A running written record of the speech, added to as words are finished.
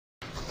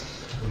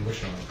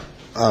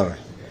All right.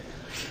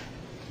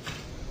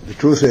 The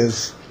truth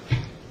is,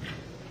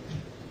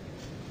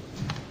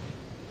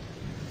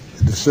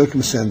 the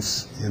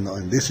circumstance, in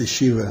this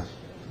yeshiva,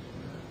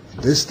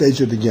 this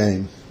stage of the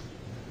game,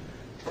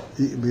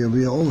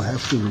 we all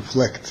have to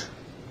reflect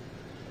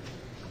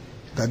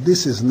that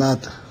this is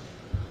not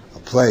a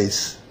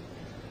place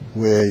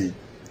where,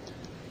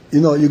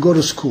 you go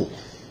to school.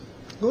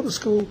 Go to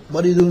school.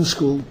 What do you do in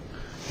school?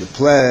 You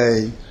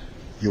play.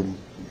 You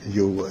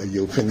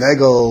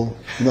finagle.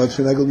 You know what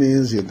finagle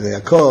means? You play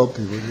a cup.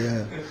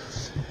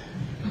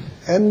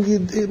 And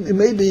it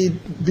may be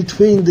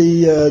between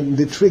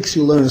the tricks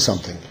you learn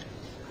something.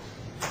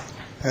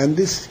 And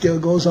this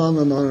goes on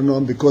and on and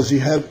on because you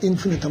have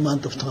infinite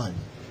amount of time.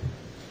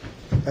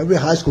 Every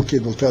high school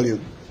kid will tell you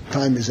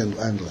time is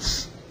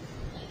endless.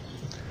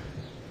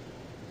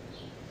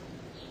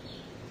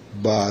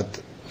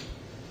 But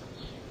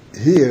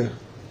here,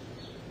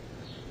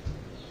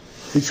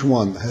 each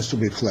one has to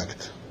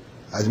reflect.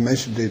 I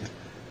mentioned it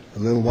a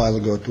little while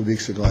ago, 2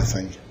 weeks ago, I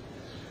think.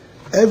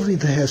 Every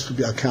day has to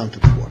be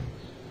accounted for.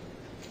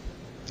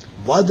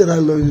 What did I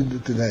learn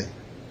today?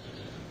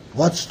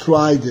 What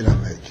stride did I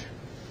make?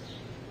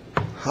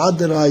 How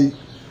did I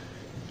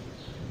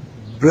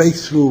break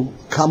through,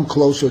 come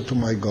closer to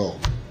my goal?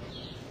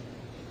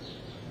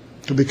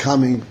 To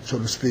becoming, so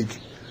to speak,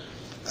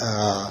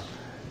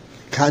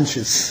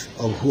 conscious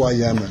of who I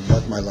am and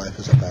what my life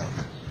is about.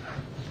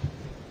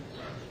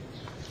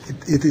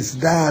 It is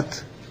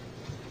that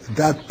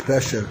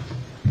pressure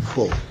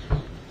full.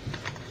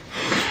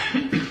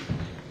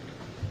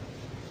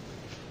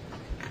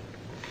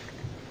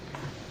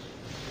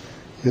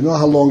 You know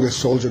how long a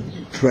soldier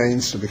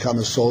trains to become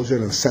a soldier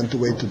and sent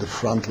away to the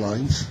front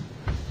lines?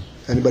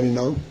 Anybody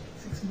know?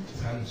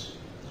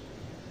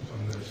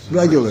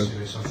 Regular.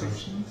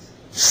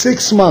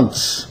 6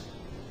 months.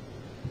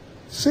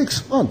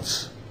 6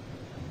 months.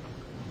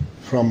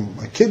 From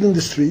a kid in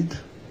the street,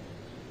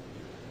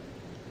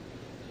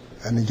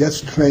 and he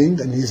gets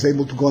trained and he's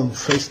able to go and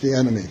face the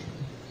enemy.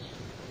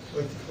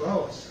 24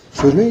 hours.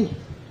 Excuse me?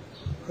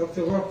 You have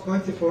to work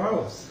 24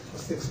 hours for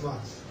 6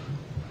 months.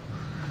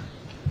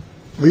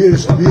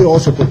 We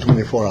also put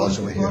 24 hours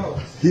over here.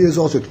 Hours. He is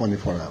also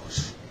 24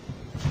 hours.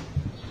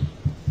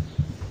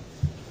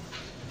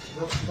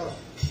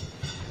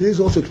 He is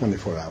also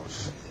 24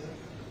 hours.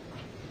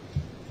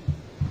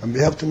 And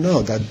we have to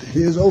know that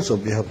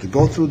we have to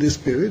go through this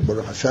period,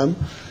 Baruch Hashem,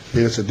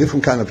 it's a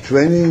different kind of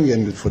training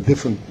and for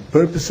different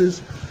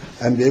purposes,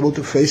 and be able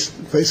to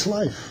face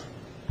life.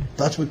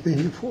 That's what we're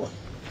here for.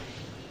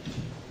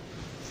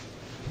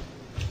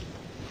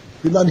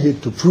 We're not here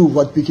to prove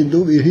what we can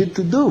do, we're here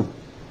to do.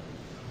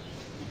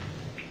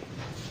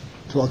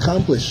 To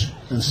accomplish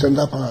and stand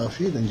up on our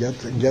feet and get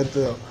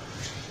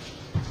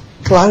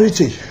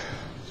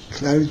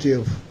clarity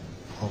of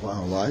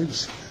our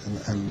lives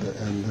and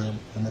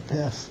the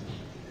path.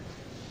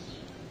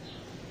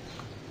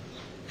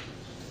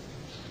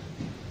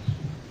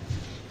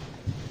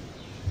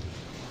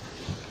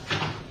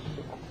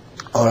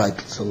 All right,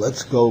 so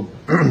let's go.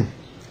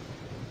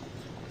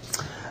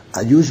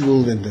 As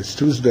usual, in this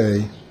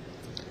Tuesday,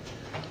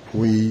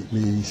 we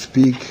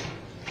speak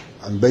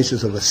on the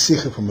basis of a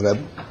sikha from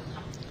Rebbe.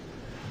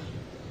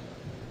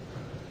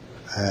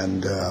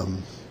 And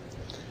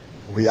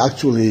we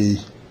actually,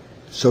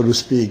 so to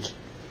speak,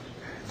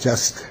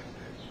 just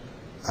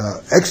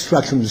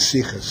extract from the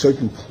sikha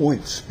certain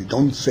points. We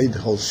don't say the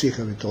whole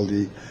sikha with all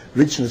the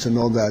richness and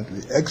all that. We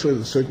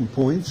extract certain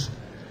points,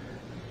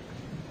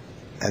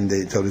 and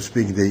they, so to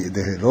speak,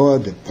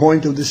 the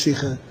point of the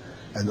sikha,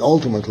 and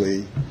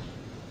ultimately,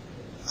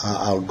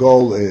 our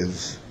goal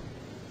is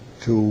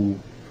to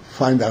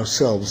find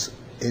ourselves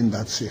in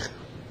that sikha.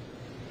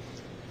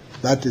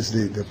 That is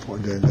the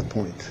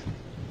point.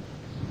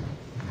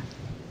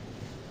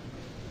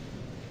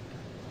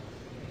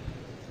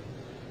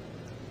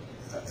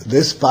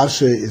 This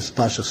parsha is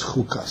Parshas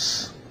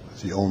Chukass,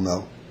 as you all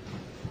know.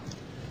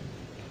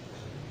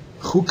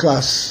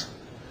 Chukass,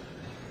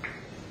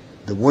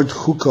 the word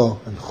chukah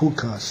and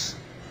Chukass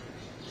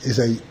is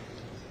a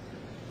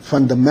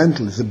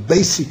fundamental, is a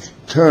basic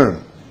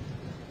term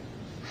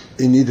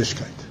in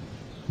Yiddishkeit.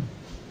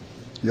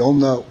 You all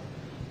know,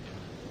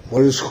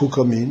 what does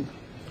chukah mean?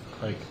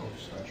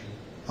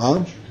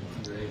 Huh?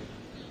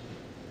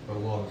 A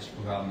law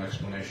without an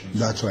explanation.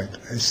 That's right.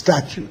 A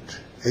statute,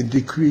 a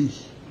decree.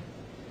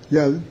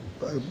 Yeah,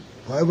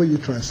 however you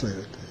translate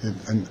it.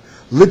 And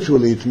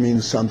literally it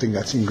means something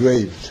that's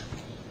engraved.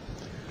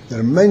 There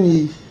are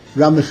many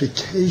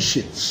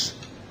ramifications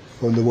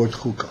from the word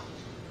chukah.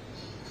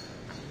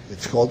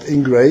 It's called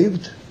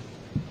engraved.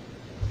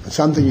 When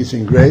something is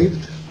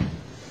engraved,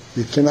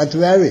 it cannot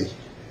vary.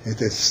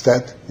 It is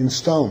set in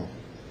stone.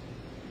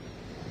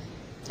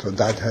 So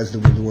that has the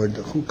word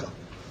chukah.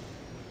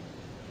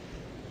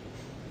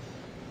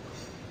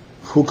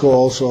 Chukah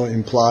also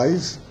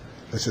implies,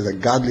 this is a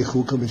godly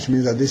chukah, which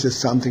means that this is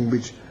something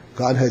which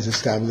God has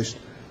established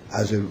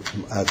as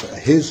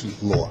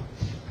His law.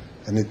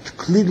 And it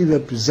clearly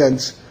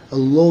represents a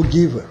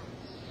lawgiver,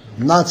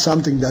 not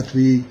something that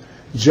we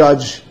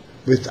judge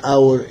with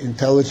our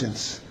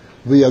intelligence.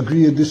 We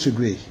agree or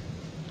disagree.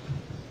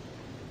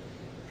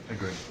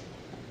 Agree.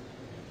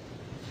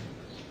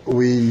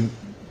 We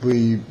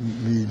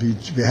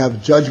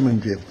have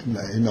judgment. We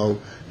have,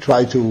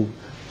 try to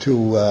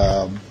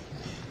so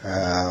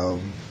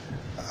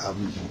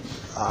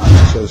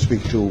to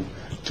speak, to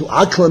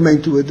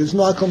acclimate to it. There's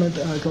no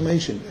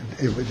acclimation.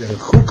 If it's a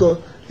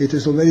chukkah, it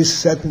is already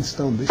set in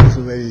stone.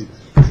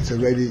 It's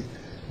already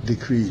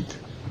decreed.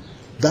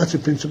 That's the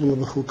principle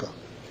of a chukkah.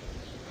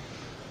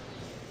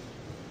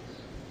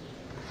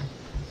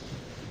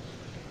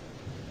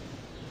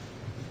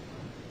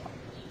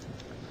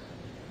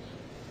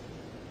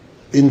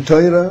 In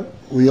Torah,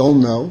 we all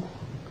know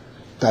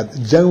that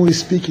generally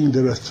speaking,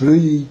 there are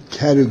 3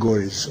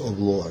 categories of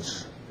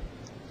laws.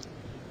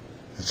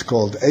 It's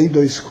called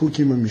Eidos,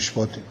 Chukim, and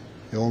Mishpatim.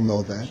 You all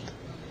know that.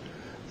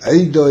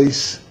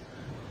 Eidos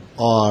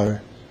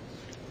are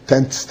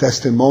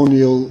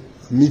testimonial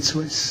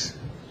mitzvahs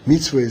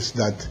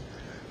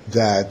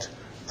that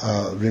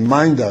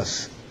remind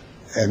us,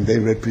 and they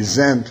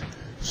represent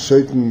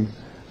certain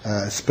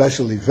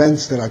special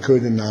events that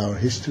occurred in our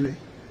history,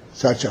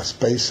 such as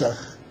Pesach,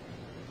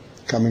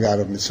 coming out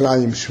of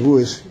Mitzrayim,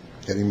 Shavuos,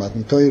 getting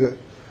Matan Torah,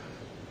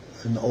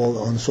 and all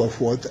on and so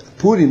forth.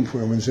 Purim,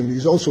 for instance,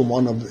 is also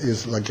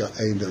is like a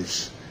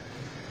Eidos.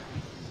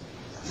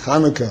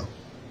 Hanukkah.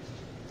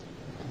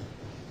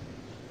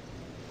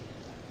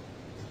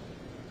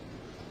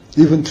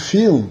 Even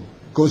Tefillin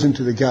goes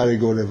into the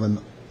category of an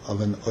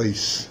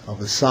ois,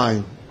 of a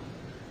sign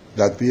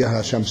that we are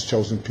Hashem's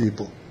chosen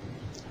people.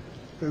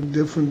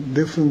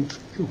 Different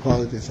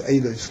qualities,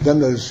 Eidos. Then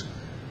there's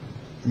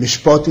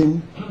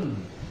Mishpatim,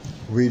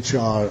 which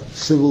are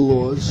civil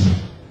laws.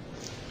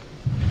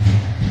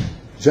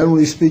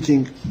 Generally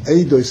speaking,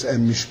 Eidos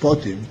and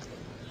Mishpatim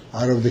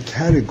are of the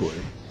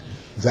category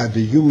that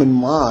the human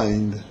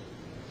mind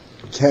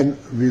can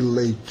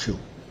relate to,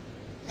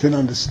 can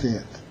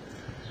understand.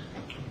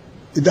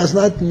 It does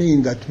not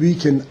mean that we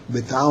can,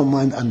 with our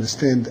mind,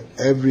 understand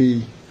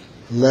every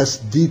less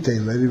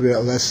detail, every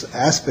less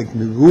aspect,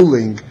 the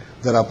ruling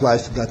that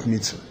applies to that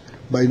mitzvah.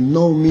 By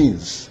no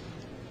means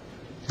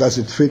does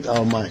it fit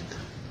our mind.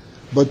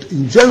 But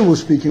in general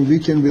speaking, we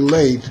can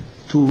relate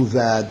to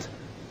that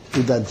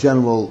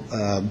general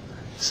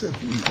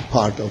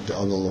part of the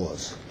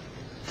laws.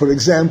 For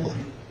example,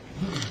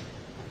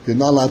 you're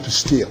not allowed to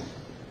steal.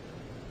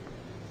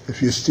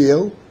 If you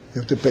steal,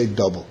 you have to pay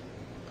double.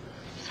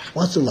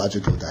 What's the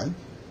logic of that?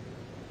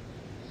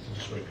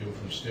 Dissuade people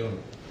from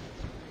stealing.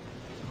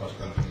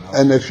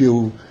 And if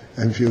you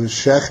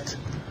shecht,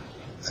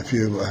 if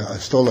you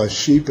stole a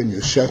sheep and you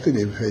shecht it,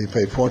 you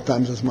pay 4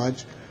 times as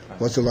much.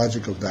 What's the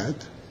logic of that?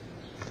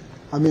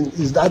 I mean,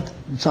 is that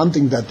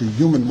something that the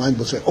human mind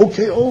will say,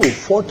 okay,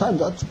 4 times,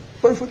 that's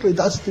perfectly,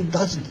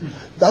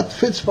 that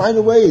fits right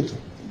away.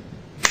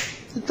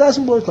 It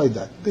doesn't work like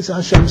that. This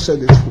Hashem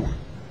said it's 4.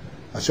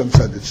 Hashem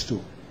said it's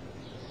 2.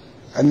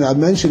 And I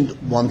mentioned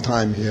one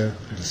time here,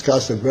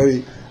 discussed a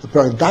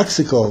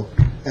paradoxical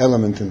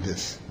element in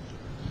this,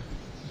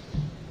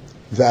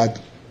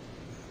 that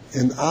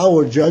in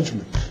our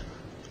judgment,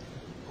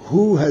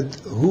 who had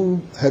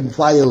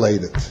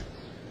violated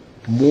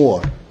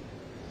more,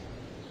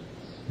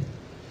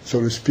 so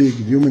to speak,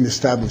 human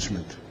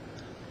establishment,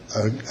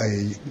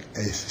 a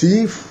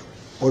thief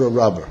or a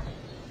robber?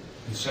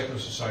 In secular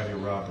society, a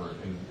robber.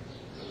 In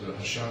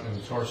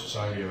the Torah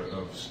society,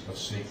 a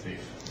sneak thief.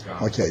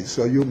 God. Okay,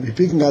 so you're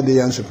picking out the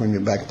answer from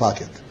your back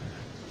pocket.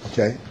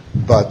 Okay,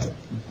 but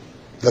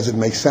does it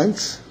make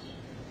sense?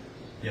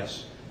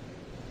 Yes.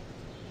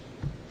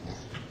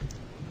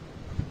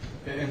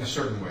 In a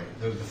certain way.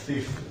 The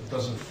thief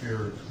doesn't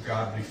fear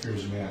God, but he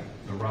fears man.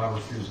 The robber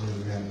fears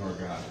neither man nor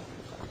God.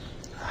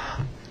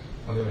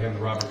 On the other hand,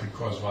 the robber could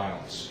cause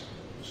violence.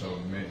 So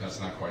that's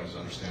not quite as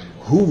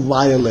understandable. Who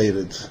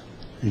violated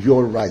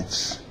your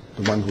rights?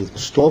 The one who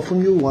stole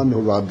from you, one who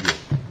robbed you?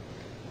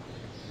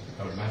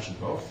 I would imagine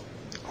both.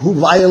 Who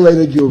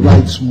violated your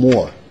rights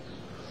more?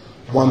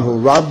 The one who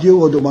robbed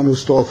you or the one who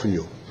stole from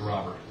you? The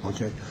robber.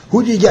 Okay.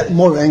 Who do you get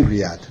more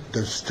angry at?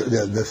 The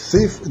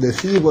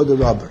thief or the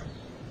robber?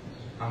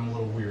 I'm a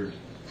little weird.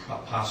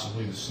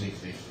 Possibly the sneak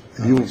thief.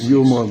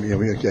 You more,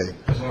 okay.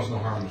 As long as no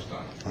harm was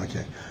done.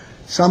 Okay.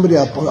 Somebody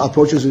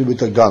approaches you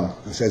with a gun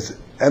and says,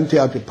 empty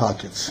out your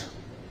pockets.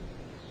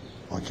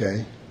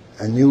 Okay?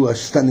 And you are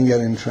standing there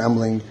and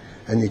trembling,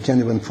 and you can't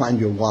even find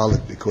your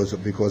wallet because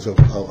of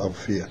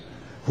fear.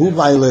 Who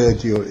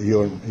violated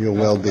your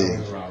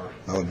well-being?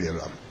 That would be a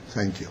robber.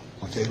 Thank you.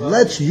 Okay?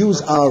 Let's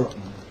use our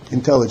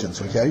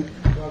intelligence, okay?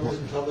 Robbers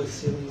in public,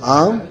 stealing is in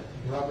Huh? private?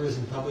 Robbers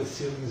in public,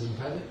 stealing is in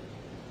private?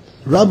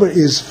 Robber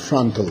is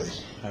frontally.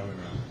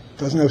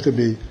 Doesn't have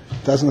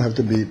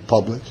to be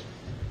public.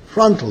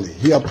 Frontally,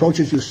 he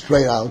approaches you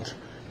straight out,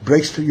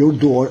 breaks to your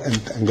door,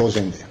 and goes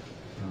in there.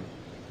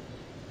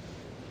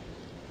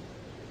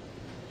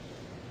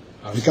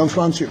 He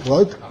confronts you.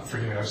 What?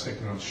 Forgive me, I was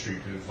thinking on the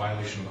street. The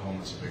violation of the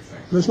home is a big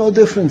thing. There's no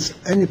difference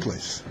any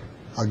place.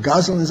 A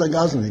goslin is a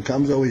goslin. He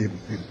comes over, he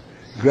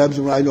grabs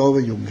you right over.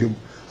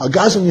 A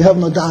gazlan, you have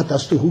no doubt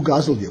as to who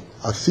guzzled you.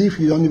 A thief,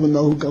 you don't even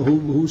know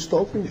who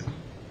stole from you.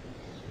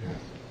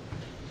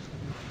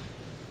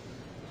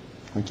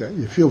 Okay,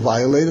 you feel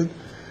violated,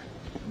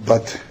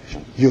 but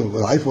your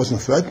life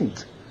wasn't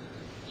threatened.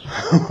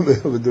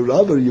 With the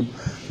robber, you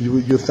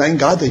thank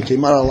God they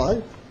came out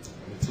alive.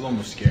 It's a little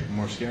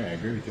more scary. I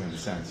agree with you in a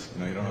sense.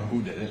 You don't know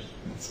who did it.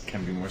 It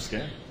can be more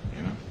scary,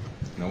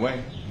 in a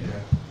way. Yeah.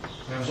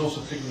 And I was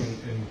also thinking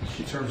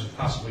in terms of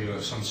possibly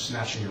someone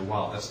snatching your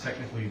wallet. That's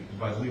technically,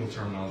 by legal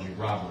terminology,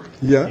 robbery.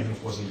 Yeah. Even if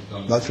it wasn't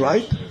done. That's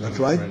right. That's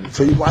right.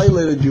 So he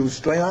violated you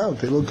straight out.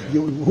 They look,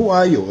 who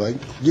are you? Right?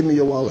 Give me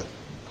your wallet.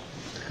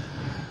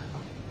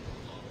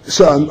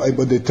 So,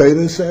 but the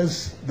Torah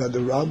says that the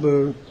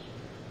robber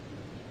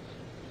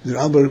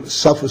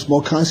suffers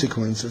more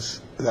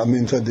consequences. I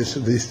mean, so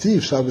the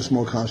thief suffers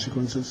more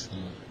consequences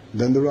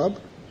than the robber.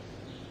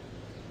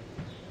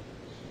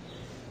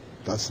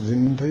 That's the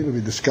din in Torah.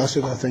 We discussed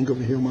it, I think,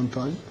 over here one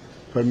time,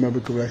 if I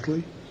remember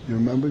correctly. You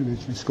remember? We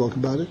spoke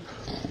about it.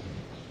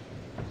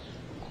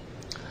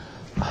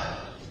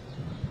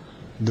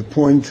 The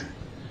point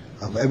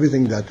of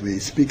everything that we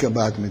speak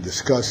about and we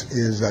discuss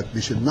is that we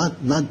should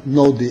not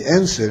know the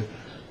answer,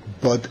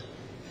 but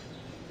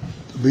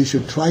we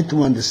should try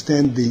to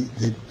understand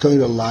the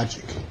Torah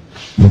logic,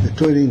 the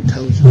Torah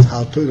intelligence,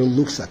 how Torah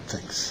looks at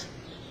things,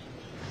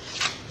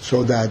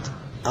 so that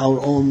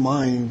our own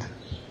mind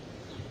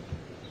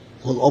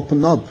will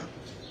open up.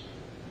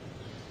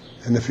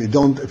 And if it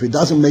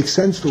doesn't make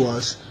sense to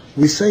us,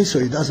 we say so.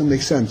 It doesn't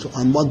make sense.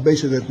 On what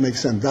basis it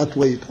makes sense? That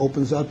way it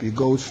opens up. You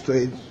go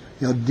straight,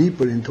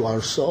 deeper into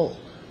our soul.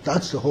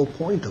 That's the whole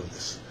point of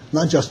this.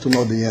 Not just to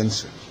know the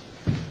answer.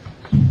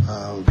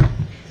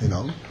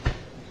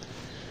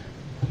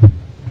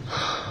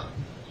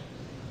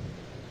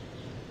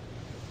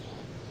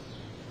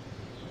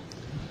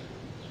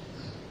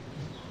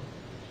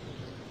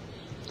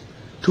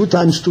 Two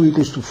times 2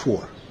 equals to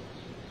 4.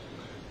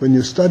 When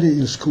you study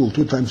in school,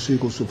 2 times 2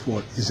 equals to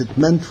 4, is it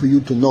meant for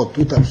you to know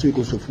 2 times 2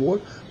 equals to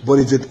 4? Or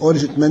is it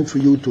meant for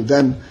you to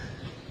then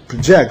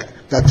project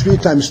that 3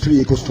 times 3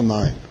 equals to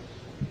 9?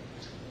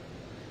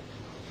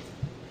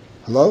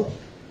 Hello?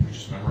 We're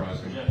just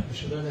memorizing. Yeah, we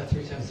should learn that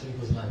 3 times 3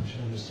 equals 9. We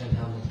should understand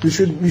how much.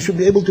 We should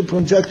be able to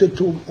project it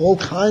to all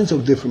kinds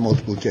of different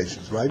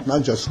multiplications, right?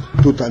 Not just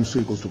 2 times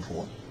 2 equals to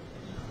 4.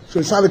 So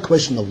it's not a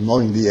question of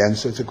knowing the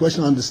answer. It's a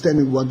question of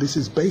understanding what this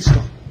is based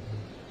on,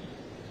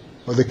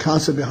 what the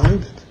concept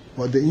behind it,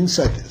 what the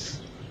insight is.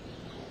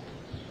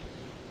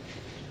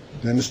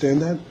 You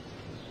understand that?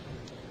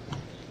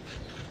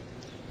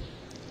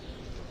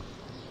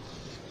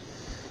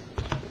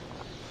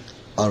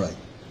 All right.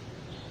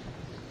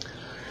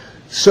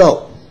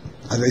 So,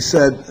 as I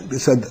said,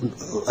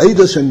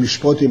 Eidos and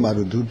Mishpotim are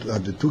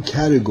the two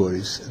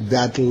categories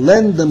that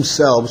lend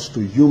themselves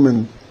to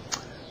human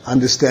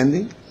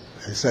understanding.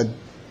 I said,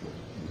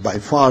 by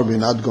far we're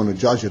not going to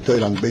judge the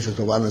Torah on the basis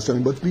of our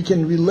understanding, but we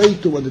can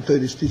relate to what the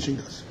Torah is teaching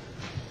us.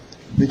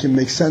 We can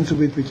make sense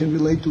of it, we can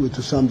relate to it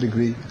to some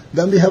degree.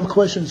 Then we have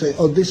questions, say,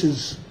 oh, this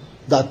is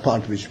that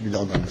part which we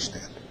don't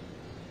understand.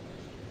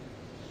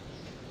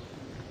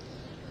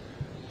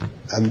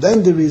 And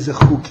then there is a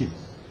chukim.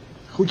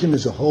 Chukim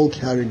is a whole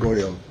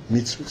category of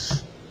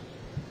mitzvahs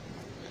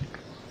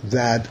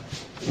that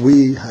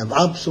we have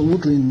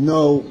absolutely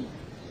no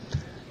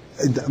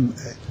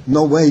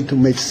way to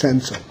make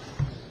sense of.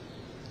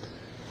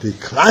 The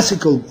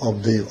classical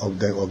of the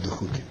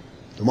chukim,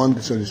 the one,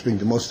 so to speak,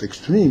 the most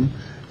extreme,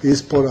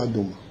 is Porah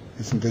Aduma.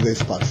 It's in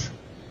today's parsha.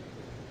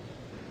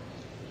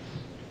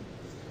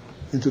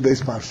 In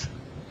today's parsha.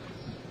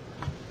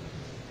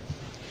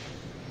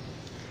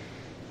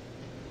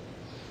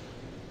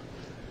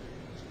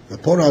 The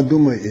Porah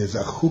Aduma is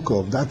a chukah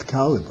of that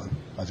caliber,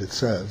 as it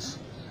says,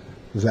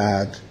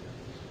 that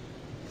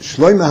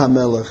Shlomo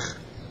HaMelech,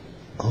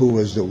 who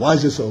was the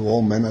wisest of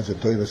all men, as the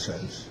Torah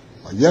says,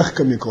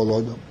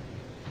 Shlomo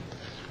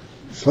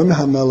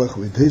HaMelech,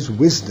 with his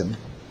wisdom,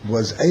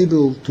 was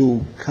able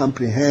to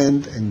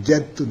comprehend and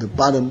get to the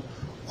bottom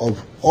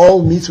of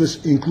all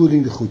mitzvahs,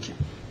 including the chukim.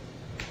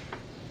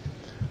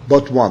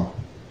 But one,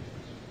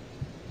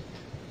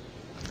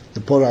 the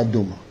Porah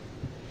Aduma.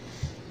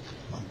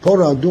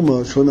 Porah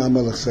Aduma, Shlomo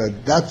HaMelech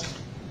said, that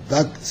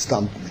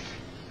stumped me.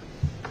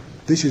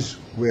 This is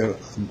where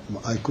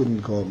I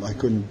couldn't go into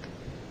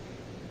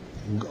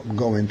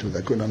it.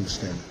 I couldn't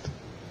understand it.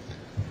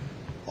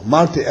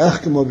 Omarti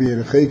echkemo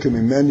v'yerichekem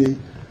imeni.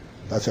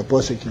 That's a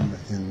posik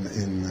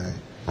in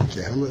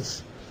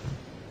Keheles.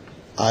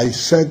 I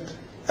said,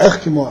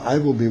 echkemo, I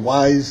will be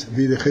wise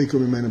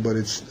v'yerichekem imeni, but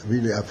it's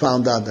really, I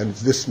found out that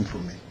it's distant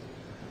from me.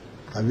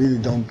 I really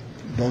don't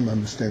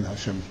understand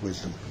Hashem's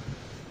wisdom.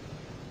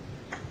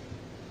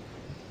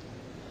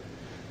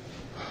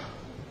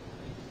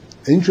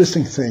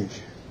 Interesting thing.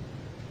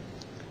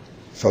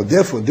 So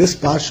therefore, this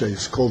parsha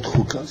is called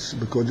Chukass,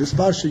 because this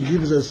parsha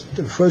gives us,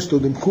 refers to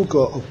the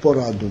chukah of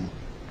Porah Aduma.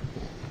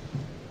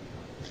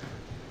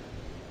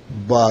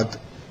 But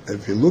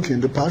if you look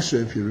in the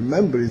parsha, if you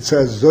remember, it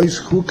says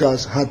Zois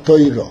Chukass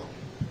HaToiro.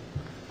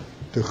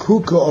 The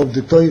chukah of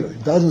the Torah.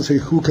 It doesn't say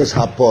Chukass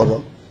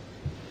HaPorah.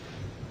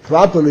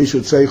 Properly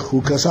should say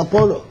Chukass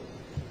HaPorah,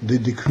 the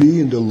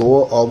decree and the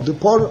law of the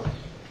Porah.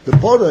 The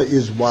Porah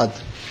is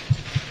what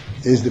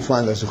is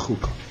defined as a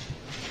Chukah.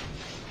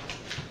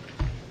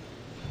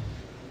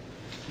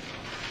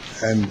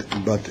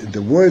 But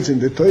the words in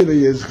the Torah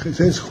it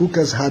says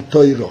Chukass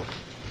HaTorah.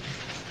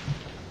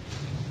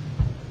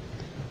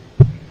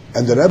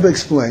 And the Rebbe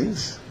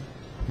explains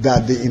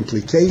that the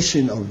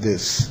implication of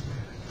this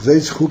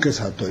Chukass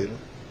HaTorah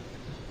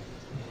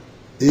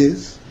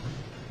is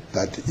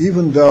that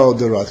even though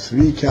there are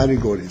three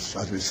categories,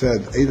 as we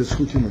said, Eidos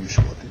Chukim and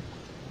Mishpatim,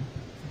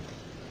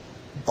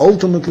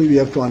 ultimately we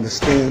have to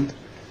understand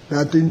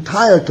that the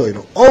entire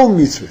Torah, all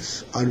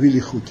mitzvahs, are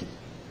really Chukim.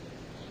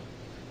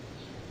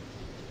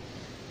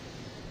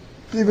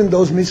 Even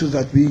those mitzvahs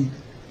that we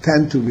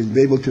tend to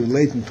be able to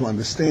relate and to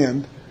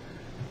understand,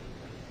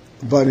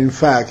 but in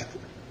fact,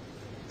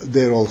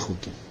 they're all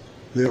Chukim.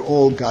 They're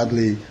all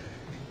godly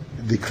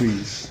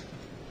decrees.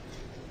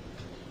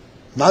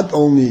 Not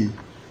only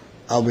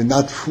are we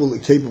not fully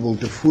capable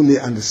to fully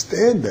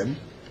understand them,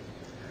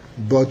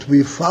 but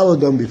we follow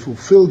them, we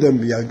fulfill them,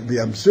 we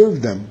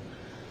observe them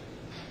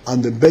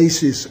on the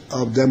basis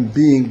of them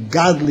being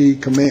godly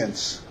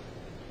commands,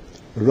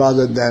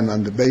 rather than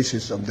on the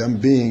basis of them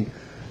being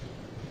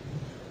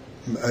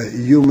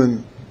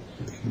human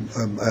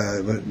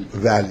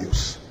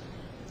values,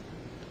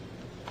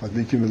 what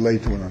we can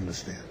relate to and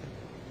understand.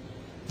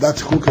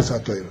 That's Chukass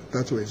HaTorah.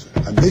 That's what it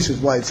says. And this is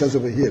why it says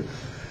over here,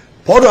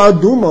 Porah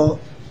Aduma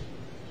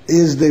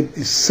is the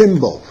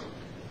symbol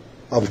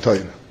of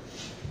Torah.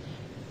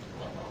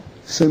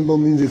 Symbol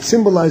means it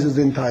symbolizes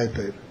the entire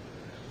Torah.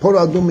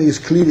 Porah Aduma is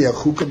clearly a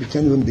chukah. We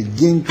can't even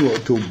begin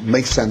to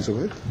make sense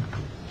of it.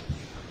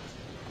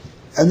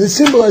 And it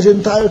symbolizes the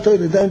entire Torah.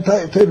 The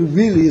entire Torah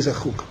really is a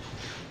chukah.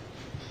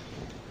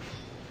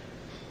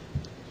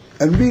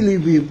 And really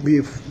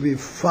we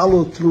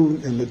follow through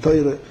in the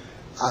Torah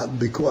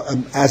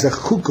as a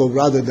chukah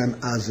rather than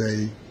as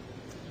a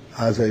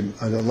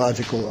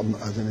logical,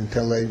 as an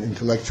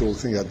intellectual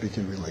thing that we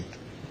can relate to.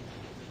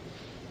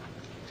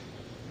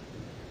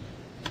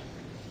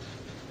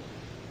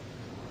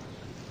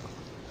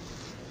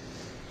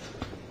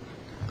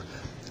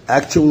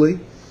 Actually,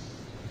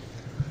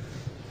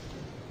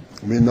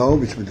 we know,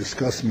 which we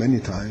discussed many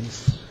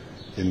times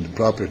in the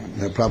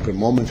proper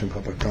moments and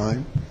proper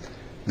time,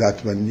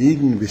 that when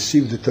Eden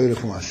received the Torah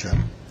from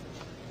Hashem,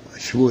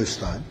 Shavuos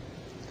time,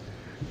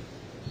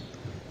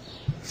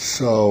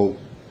 so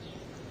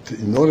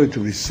in order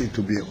to receive,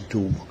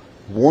 to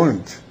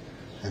warrant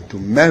and to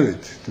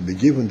merit to be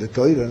given the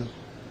Torah,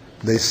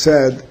 they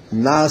said,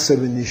 Naaseh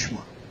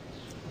v'nishma.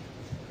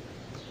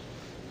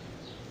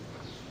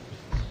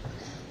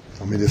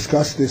 And we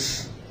discussed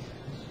this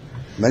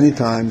many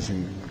times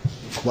and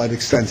quite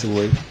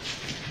extensively.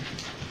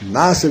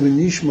 Naaseh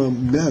v'nishma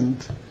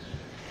meant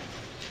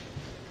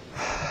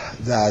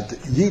that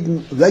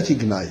Yidden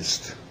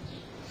recognized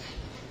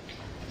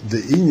the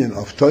inyan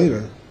of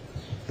Torah,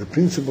 the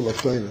principle of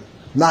Torah.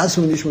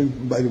 Naaseh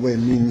v'nishma, by the way,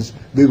 means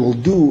we will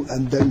do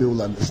and then we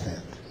will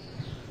understand.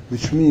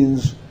 Which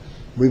means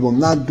we will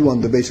not do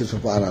on the basis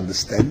of our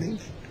understanding,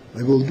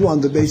 we will do on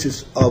the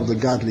basis of the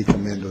godly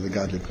command or the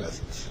godly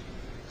presence.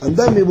 And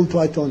then we will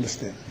try to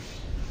understand.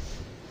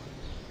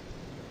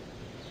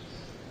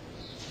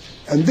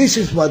 And this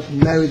is what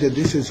merited,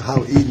 this is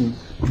how Eden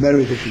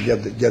merited to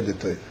get the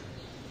Torah.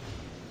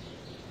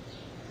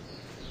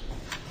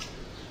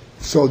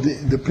 So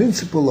the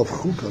principle of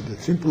chukah, the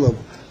principle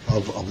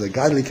of the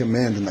godly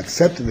command and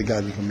accepting the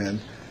godly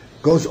command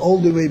goes all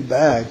the way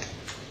back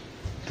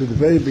to the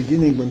very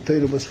beginning when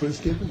Torah was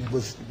first given.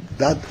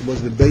 That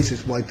was the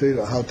basis why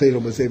how Torah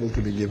was able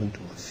to be given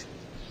to us.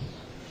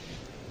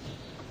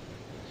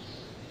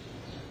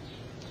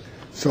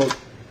 So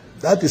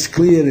that is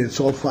clear, it's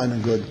all fine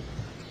and good,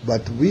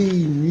 but we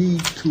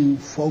need to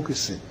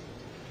focus in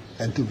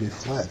and to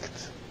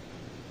reflect.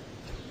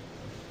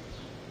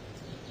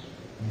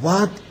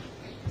 What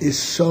is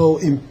so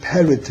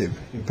imperative?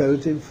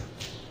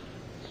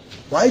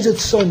 Why is it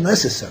so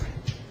necessary?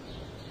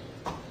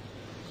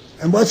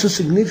 And what's so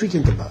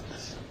significant about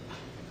this?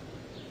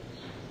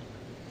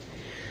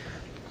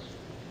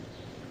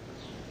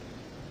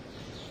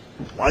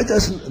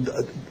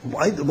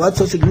 What's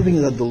so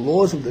significant that the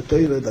laws of the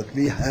Torah that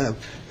we have,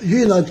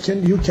 you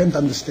can't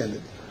understand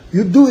it.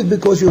 You do it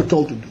because you're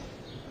told to do.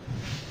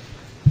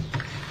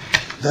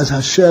 Does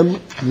Hashem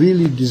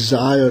really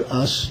desire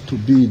us to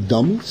be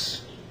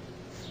dummies?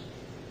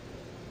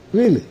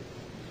 Really?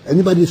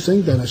 Anybody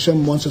think that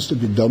Hashem wants us to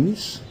be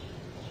dummies?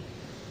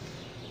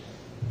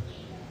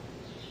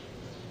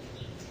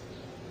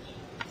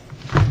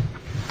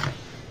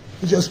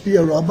 Just be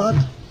a robot?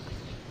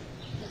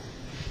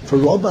 For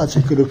robots,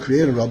 he could have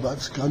created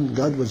robots. God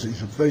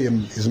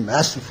is a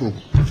masterful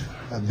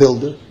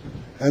builder,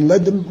 and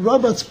let the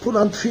robots put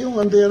on feel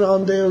on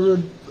their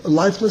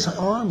lifeless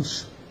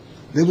arms.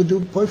 They would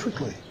do it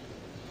perfectly,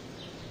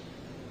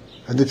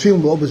 and the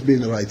film will always be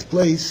in the right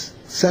place,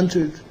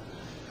 centered,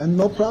 and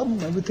no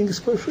problem. Everything is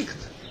perfect.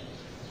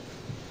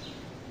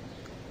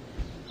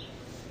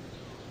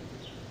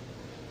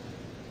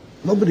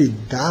 Nobody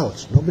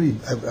doubts, nobody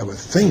ever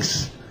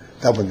thinks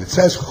that when it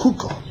says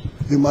chukah,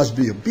 you must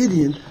be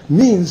obedient,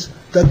 means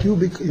that you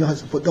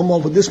have, for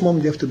this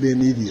moment you have to be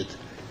an idiot.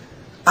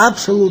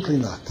 Absolutely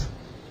not.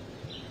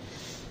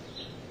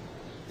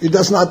 It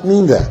does not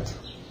mean that.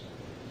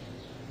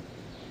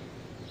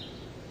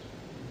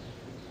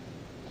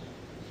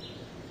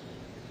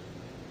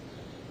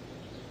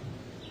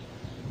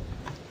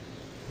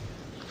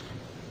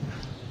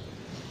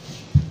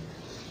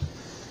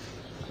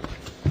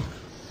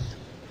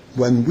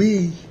 When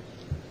we,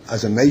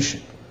 as a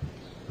nation,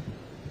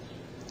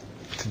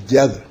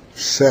 together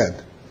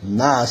said,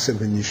 Na'aseh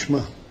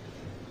v'nishma,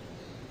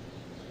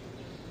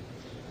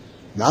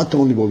 not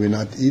only were we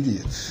not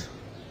idiots,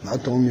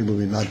 not only were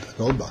we not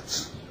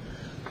robots,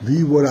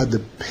 we were at the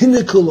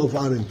pinnacle of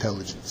our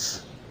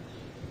intelligence.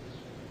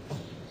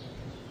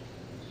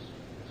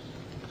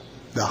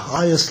 The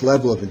highest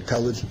level of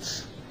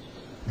intelligence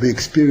we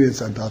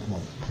experienced at that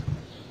moment.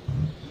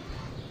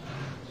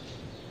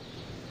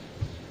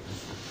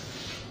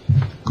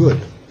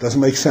 Good.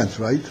 Doesn't make sense,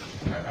 right?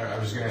 I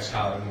was going to ask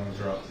how, I didn't want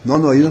to interrupt.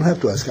 No, you don't have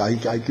to ask.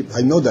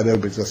 I know that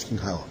everybody's asking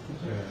how.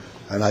 Yeah.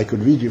 And I could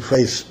read your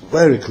face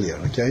very clear,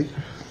 okay?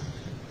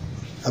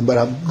 But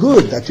I'm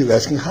good that you're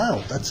asking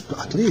how. That's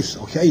at least,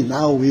 okay,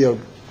 now we are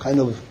kind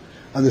of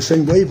on the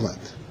same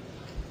wavelength.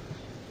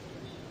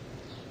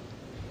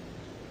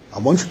 I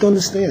want you to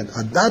understand,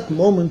 at that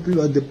moment we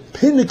were at the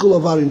pinnacle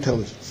of our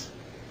intelligence.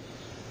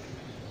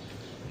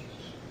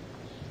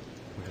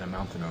 We had a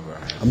mountain over our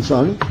heads. I'm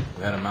sorry?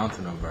 We had a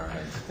mountain over our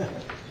heads.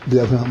 We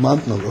have a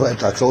mountain over our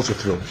heads. That's also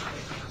true.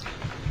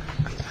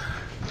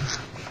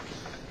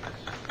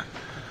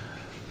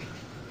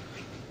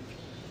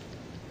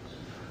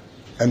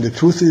 And the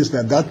truth is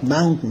that that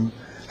mountain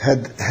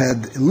had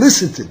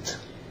elicited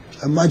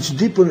a much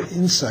deeper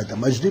insight, a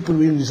much deeper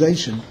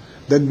realization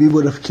than we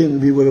would have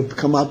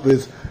come up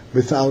with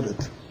without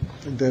it.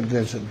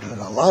 There's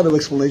a lot of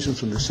explanations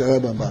from the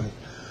Rebbe about it.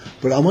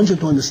 But I want you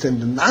to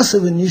understand, the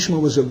Na'aseh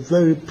v'nishma was a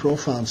very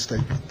profound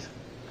statement.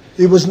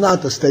 It was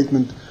not a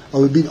statement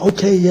of being,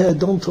 okay, yeah,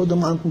 don't throw the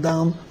mountain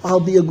down, I'll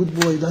be a good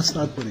boy. That's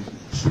not what it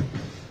means.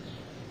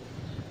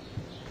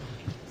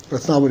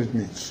 That's not what it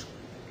means.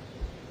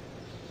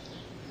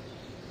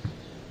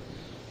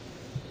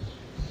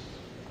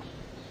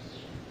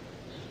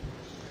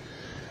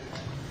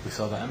 We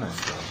saw the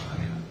MS though. I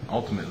mean,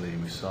 ultimately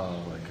we saw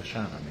like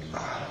Hashem. I mean,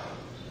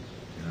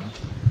 you know?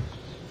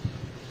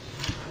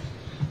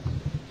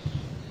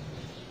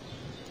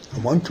 I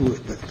want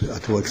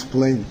to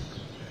explain,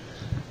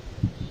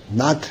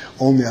 not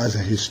only as a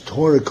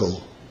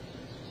historical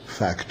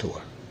factor,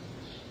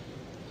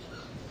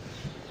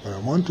 but I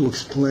want to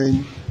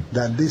explain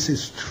that this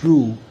is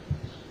true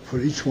for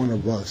each one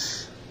of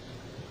us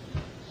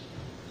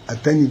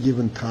at any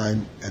given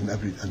time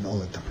and all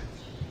the time.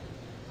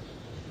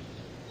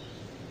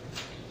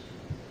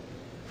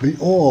 We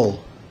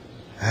all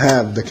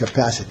have the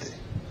capacity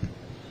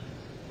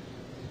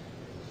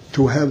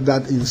to have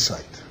that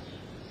insight.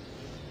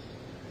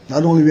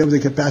 Not only we have the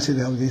capacity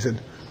to have the insight,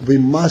 we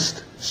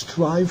must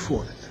strive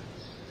for it.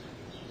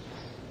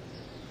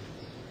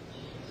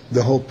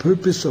 The whole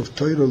purpose of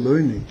Torah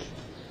learning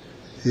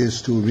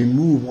is to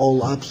remove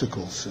all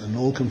obstacles and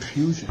all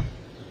confusion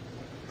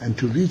and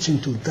to reach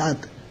into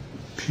that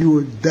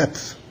pure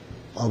depth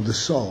of the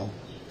soul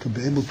to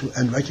be able to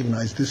and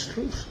recognize this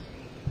truth.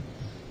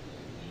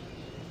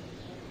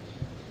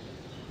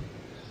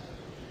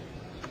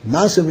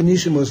 Na'aseh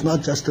v'nishma was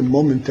not just a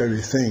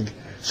momentary thing,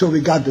 so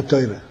we got the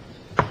Torah.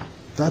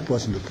 That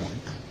wasn't the point.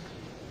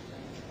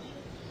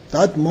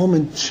 That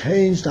moment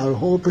changed our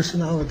whole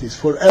personalities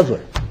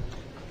forever.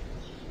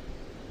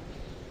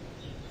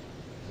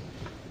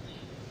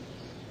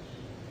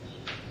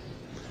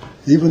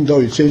 Even though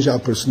it changed our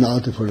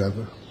personality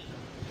forever,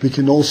 we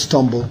can all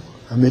stumble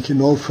and we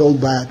can all fall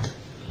back,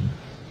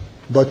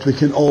 but we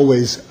can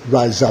always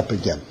rise up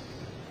again.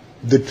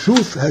 The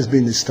truth has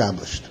been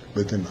established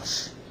within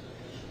us,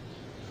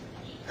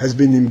 has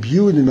been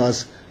imbued in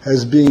us,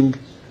 has been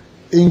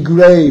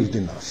engraved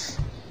in us.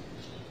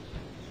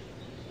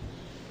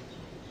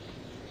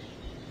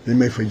 We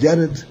may forget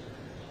it.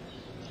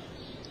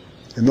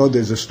 You know,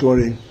 there's a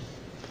story,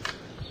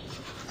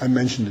 I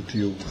mentioned it to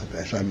you,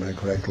 if I remember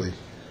correctly.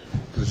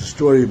 There's a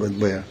story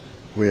where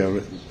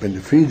when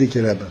the Friedrich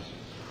Rebbe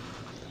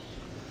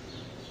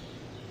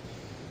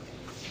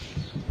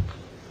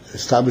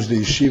established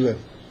the yeshiva,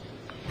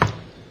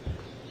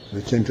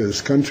 they came to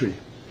this country.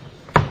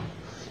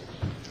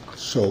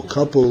 So a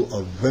couple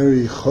of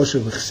very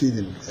choshev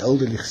chassidim,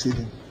 elderly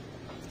chassidim,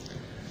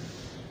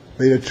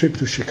 made a trip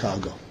to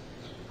Chicago.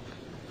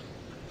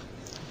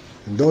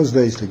 In those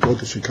days, to go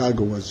to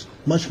Chicago was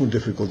much more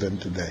difficult than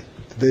today.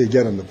 Today you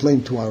get on the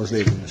plane 2 hours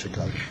later in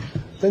Chicago.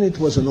 Then it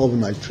was an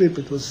overnight trip.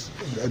 It was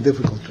a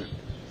difficult trip.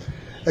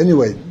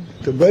 Anyway,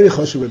 the very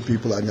choshev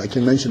people, I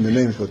can mention the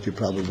names, but you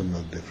probably will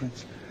know the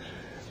difference.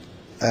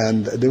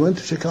 And they went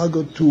to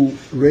Chicago to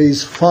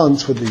raise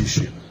funds for the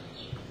yeshiva.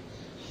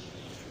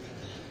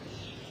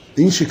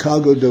 In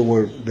Chicago, there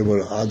were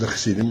other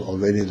Chassidim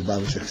already in the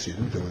Babish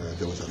Chassidim.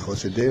 There was a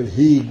Chassid there.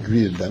 He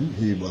greeted them.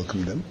 He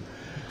welcomed them,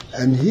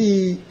 and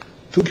he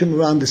took him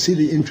around the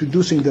city,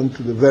 introducing them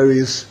to the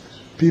various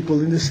people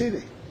in the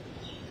city,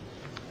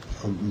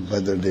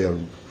 whether they are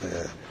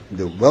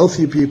the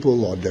wealthy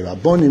people or the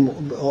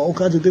Rabbonim, all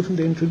kinds of different.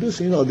 They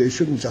introducing. They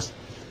shouldn't just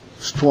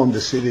storm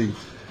the city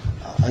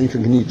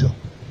incognito.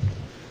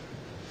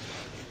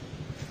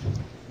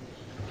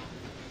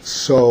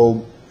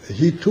 So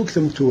he took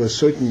them to a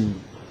certain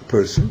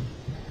person.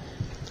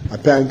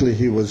 Apparently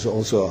he was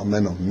also a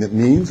man of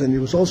means, and he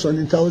was also an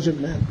intelligent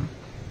man.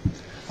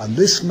 And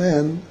this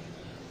man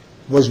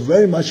was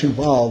very much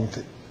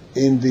involved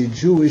in the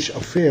Jewish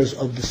affairs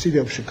of the city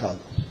of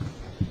Chicago.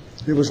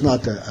 He was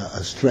not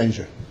a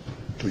stranger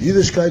to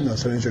Yiddishkeit, not a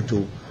stranger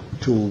to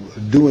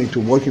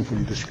working for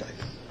Yiddishkeit.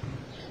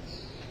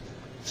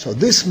 So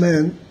this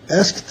man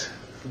asked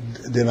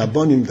the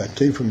Rabbonim that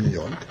came from New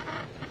York,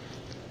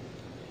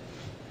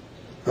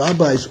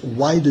 "Rabbis,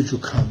 why did you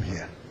come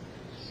here?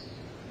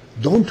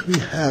 Don't we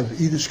have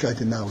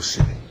Yiddishkeit in our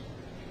city?"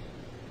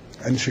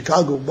 And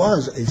Chicago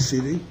was a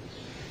city,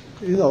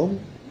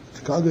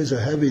 Chicago is a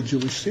heavy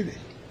Jewish city.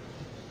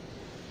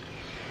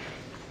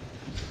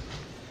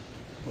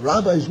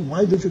 "Rabbis,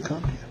 why did you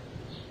come here?"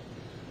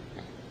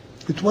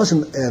 It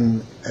wasn't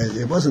a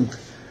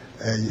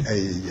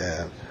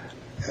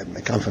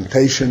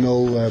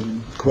confrontational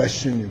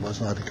question. It was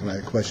not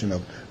a question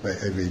of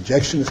a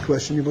rejectionist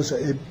question. It was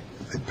a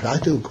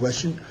practical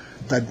question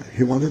that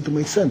he wanted to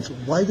make sense.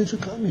 Why did you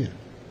come here?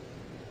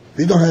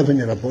 We don't have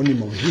any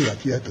Rabbonim over here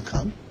that you had to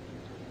come.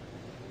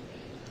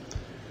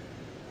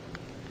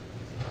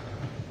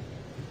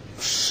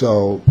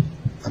 So,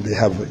 and they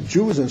have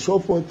Jews and so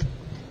forth.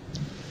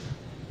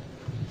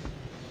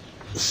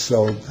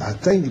 So I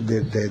think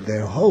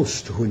their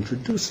host who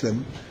introduced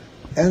them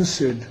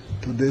answered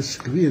to this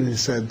query, and he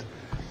said,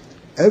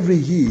 every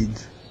Yid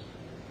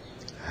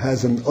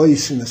has an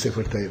ois in the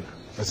Sefer Torah.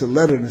 Has a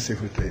letter in the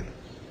Sefer Torah.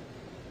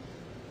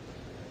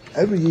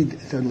 Every Yid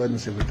has a letter in the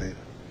Sefer Torah.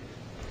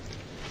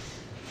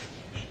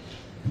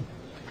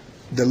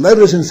 The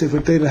letters in Sefer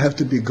Torah have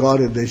to be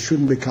guarded. They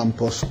shouldn't become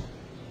posel.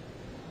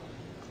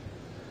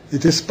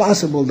 It is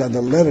possible that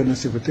the letter in the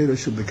Sefer Torah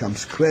should become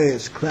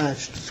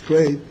scratched,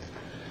 scraped,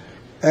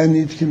 and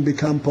it can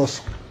become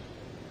posel.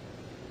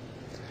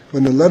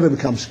 When the letter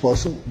becomes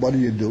posel, what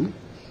do?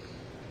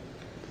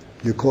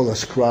 You call a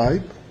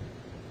scribe,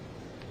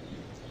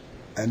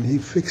 and he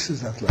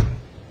fixes that letter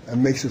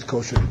and makes it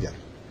kosher again.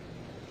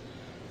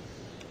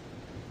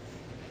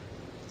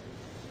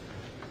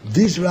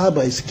 These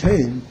rabbis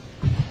came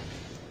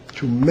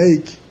to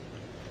make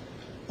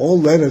all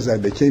letters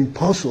that became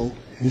posel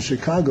in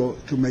Chicago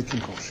to make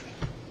them kosher.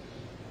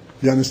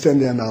 You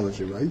understand the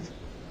analogy, right?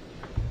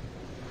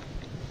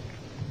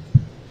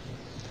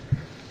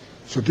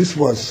 So this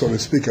was, so to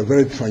speak, a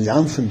very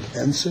triumphant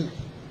answer,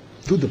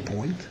 to the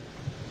point,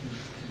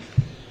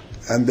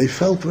 and they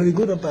felt very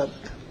good about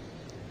it.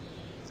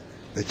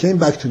 They came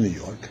back to New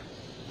York,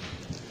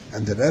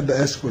 and the Rebbe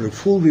asked for a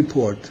full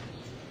report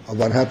of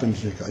what happened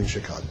in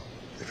Chicago.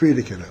 The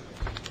Frierdiker Rebbe.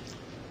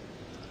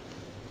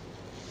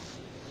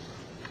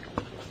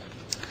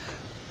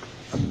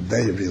 And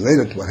they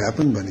related what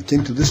happened. When it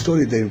came to this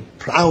story, they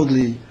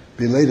proudly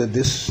related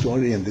this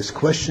story and this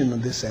question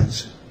and this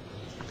answer.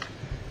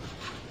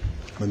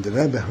 When the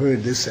Rebbe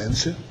heard this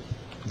answer,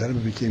 the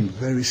Rebbe became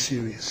very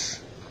serious,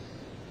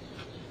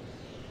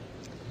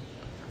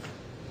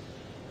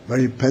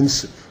 very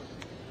pensive.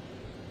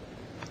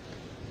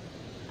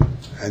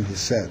 And he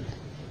said,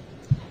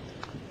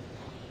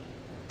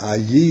 a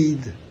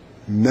Yid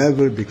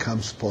never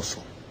becomes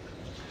posel.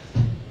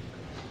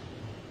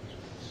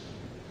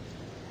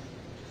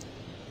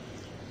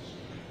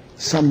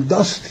 Some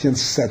dust can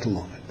settle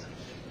on it,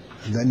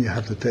 and then you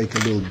have to take a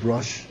little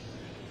brush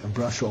and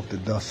brush off the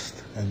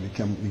dust, and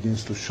it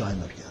begins to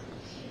shine again.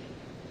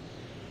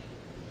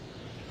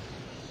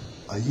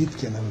 A Yid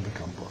can never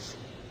become posel.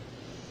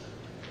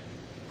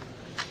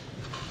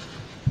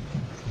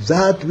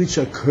 That which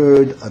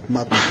occurred at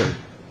Matan Torah,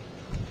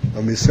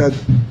 when we said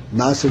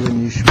Naaseh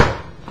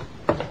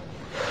v'Nishma,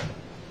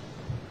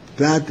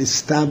 that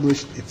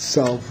established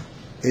itself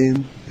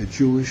in the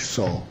Jewish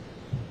soul.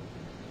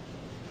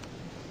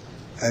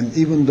 And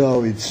even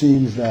though it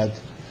seems that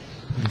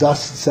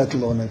dust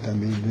settled on it and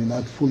we're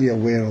not fully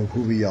aware of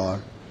who we are,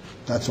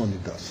 that's only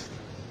dust.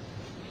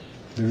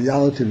 The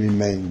reality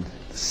remained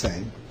the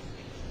same.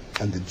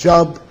 And the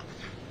job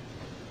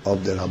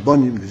of the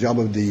Rabbonim, the job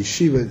of the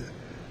yeshiva,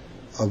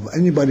 of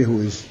anybody who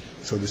is,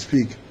 so to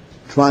speak,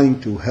 trying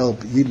to help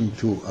Yidden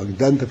to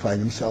identify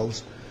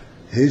themselves,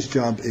 his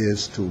job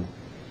is to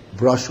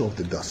brush off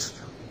the dust.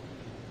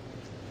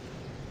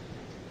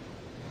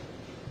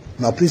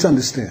 Now please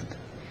understand,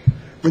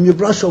 when you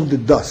brush off the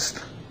dust,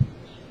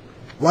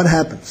 what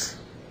happens?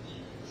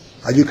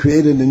 Are you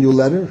creating a new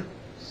letter?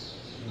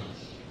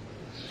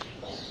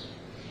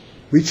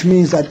 Which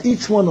means that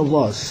each one of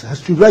us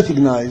has to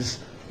recognize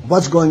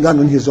what's going on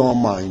in his own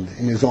mind,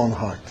 in his own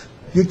heart.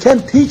 You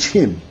can't teach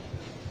him.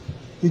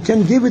 You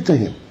can't give it to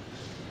him.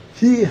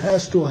 He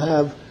has to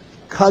have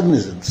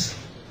cognizance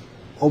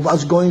of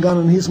what's going on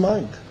in his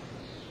mind.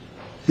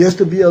 He has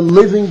to be a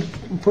living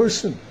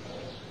person,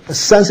 a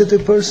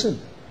sensitive person.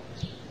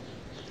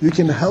 You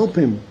can help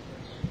him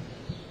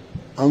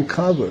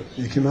uncover.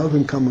 You can help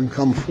him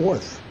come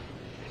forth.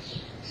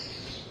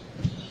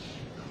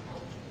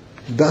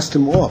 Dust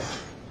him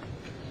off.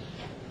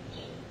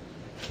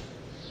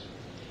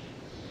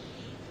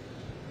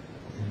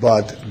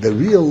 But the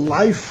real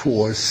life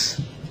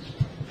force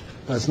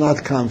does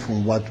not come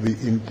from what we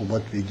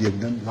give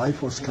them. Life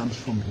force comes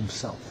from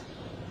himself,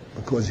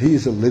 because he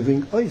is a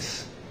living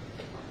ois,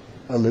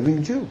 a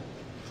living Jew.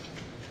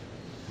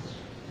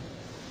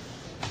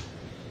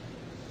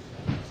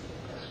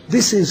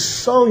 This is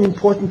so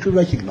important to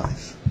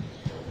recognize.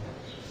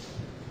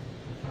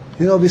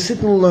 You know, we sit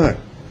and learn,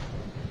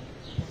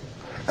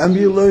 and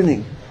we're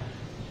learning.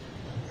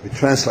 We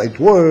translate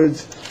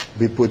words,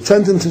 we put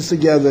sentences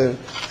together,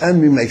 and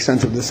we make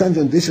sense of the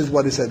sentence. This is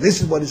what he said, this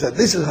is what he said,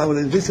 this is how it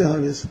is, this is how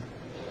it is.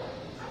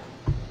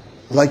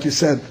 Like you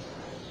said,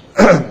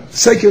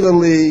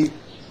 secularly,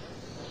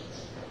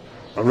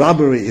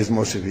 robbery is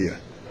more severe.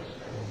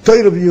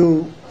 Third of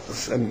you,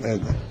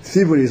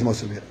 thievery is more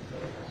severe.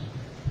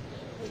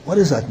 What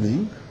does that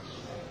mean?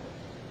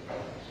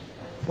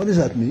 What does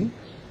that mean?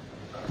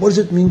 What does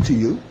it mean to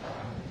you?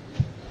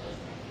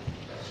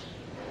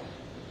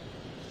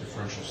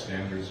 Differential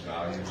standards,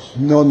 values.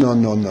 No.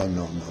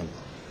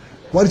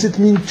 What does it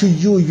mean to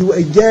you?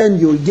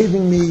 You're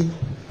giving me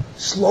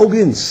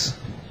slogans.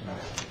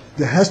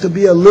 There has to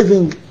be a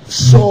living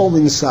soul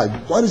inside.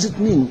 What does it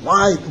mean?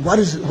 Why? What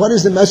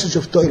is the message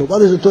of Torah?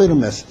 What is the Torah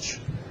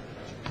message?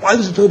 Why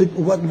does the Torah?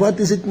 What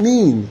does it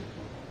mean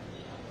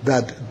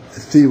that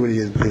theory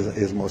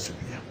is more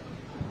severe?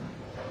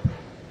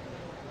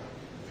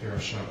 Fear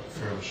of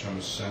Hashem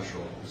is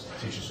central. It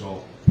teaches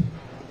all.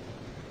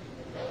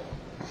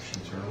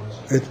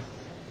 Internalize it.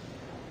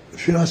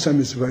 Fear of Hashem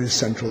is very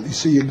central. You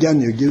see, again,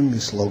 you're giving me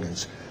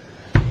slogans.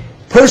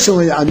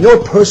 Personally, on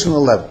your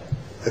personal level,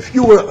 if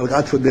you were,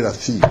 God forbid, a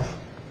thief,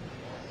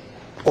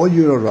 or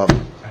you're a robber,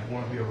 I'd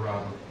want to be a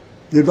robber.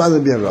 You'd rather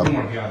be a I robber. don't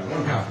want to be either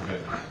one, God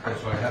forbid.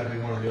 If I had to be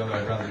one or the other,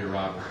 I'd rather be a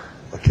robber.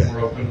 Okay.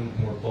 More open,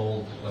 more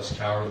bold, less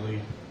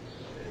cowardly.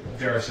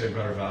 Dare I say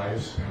better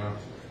values, you know?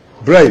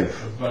 Brave.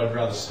 But I'd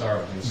rather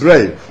starve than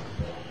Brave.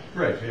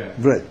 Brave, yeah.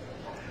 Brave.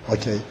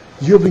 Okay.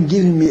 You've been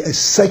giving me a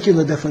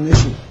secular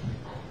definition.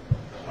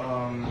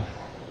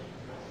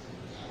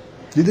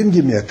 You didn't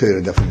give me a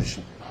Torah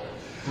definition.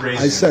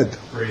 Brazen. I said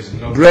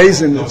Brazen.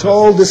 brazen. It's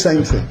all the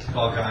same thing.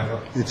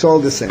 Balgaiva. It's all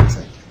the same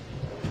thing.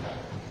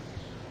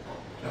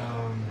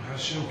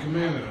 Hashem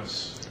commanded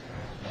us.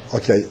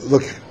 Okay.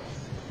 Look.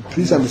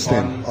 Please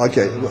understand.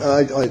 Okay.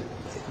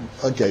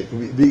 Okay.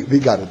 We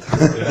got it.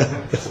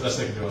 Yeah, that's the best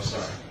they can do. I'm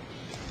sorry.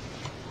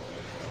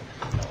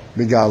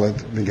 We got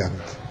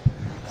it.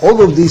 All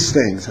of these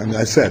things, and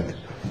I said,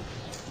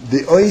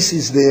 the ois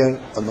is there,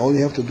 and all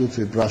you have to do is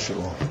brush it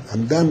off.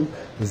 And then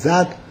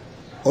that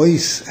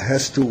ois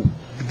has to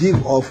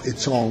give off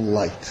its own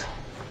light,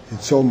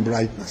 its own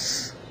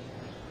brightness,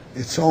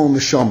 its own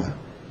neshama.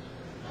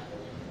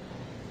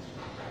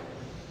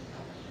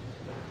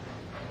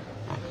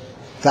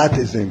 That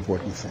is the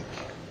important thing.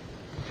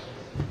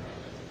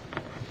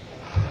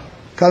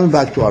 Coming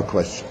back to our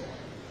question.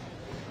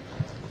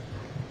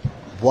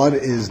 What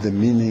is the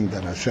meaning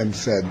that Hashem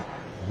said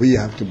we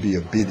have to be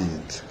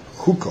obedient?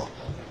 Chukah.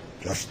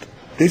 Just,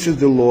 this is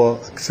the law,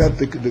 accept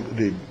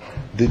the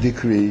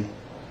decree,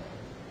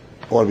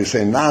 or we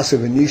say Na'aseh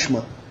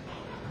v'nishma.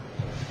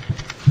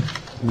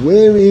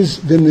 Where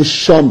is the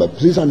neshama?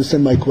 Please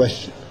understand my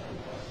question.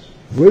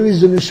 Where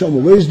is the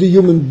neshama? Where is the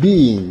human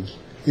being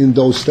in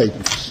those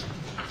statements?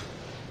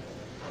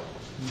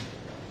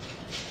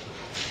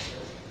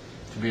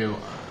 To be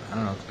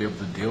able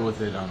to deal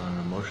with it on an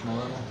emotional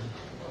level?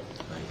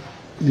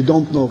 You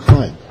don't know,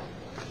 fine.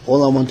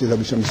 All I want is that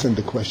we should understand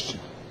the question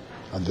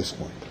at this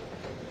point.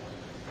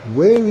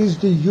 Where is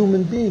the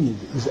human being?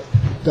 Is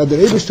that the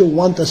Rebbe still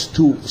want us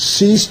to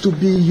cease to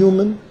be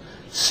human,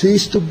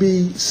 cease to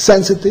be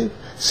sensitive,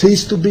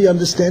 cease to be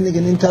understanding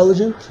and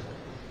intelligent?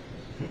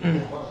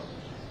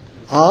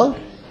 I'm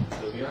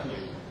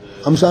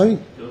sorry?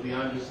 Go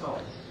beyond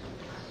yourself.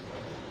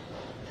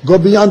 Go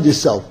beyond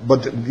yourself,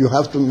 but you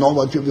have to know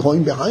what you're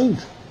going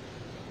behind.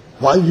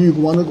 Why do you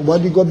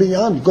go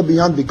beyond? Go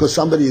beyond because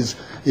somebody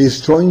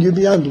is throwing you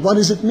beyond. What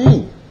does it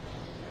mean?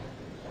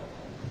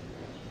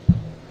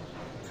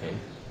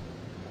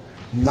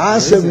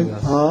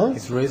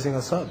 It's raising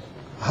us up.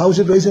 How is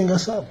it raising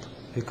us up?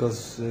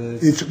 Because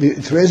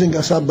it's raising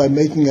us up by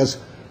making us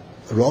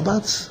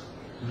robots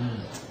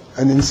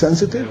and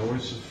insensitive. Yeah,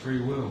 what's free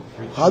will?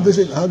 How does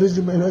it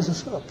raise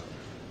us up?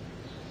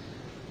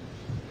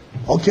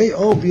 Okay,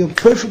 we are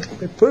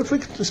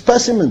perfect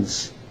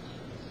specimens.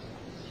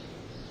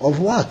 Of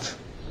what?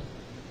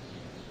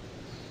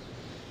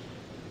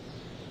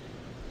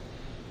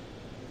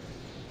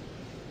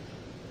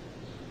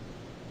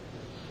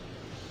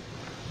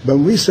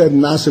 When we said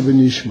Na'aseh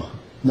v'nishma,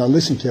 now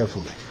listen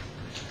carefully.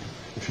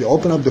 If you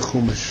open up the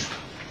Chumash,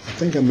 I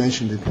think I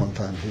mentioned it one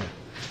time here.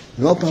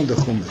 Not on the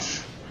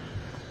Chumash.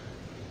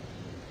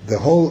 The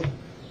whole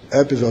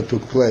episode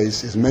took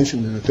place, is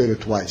mentioned in the Torah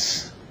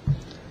twice.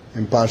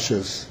 In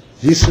Parshas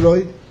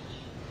Yisroi,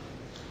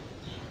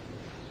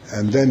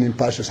 and then in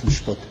Parshas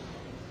Mishpatim.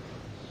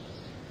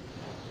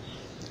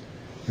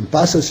 In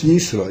Parshas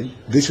Yisroi,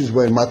 this is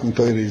where Matan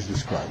Torah is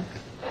described.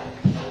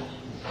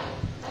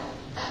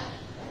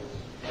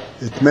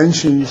 It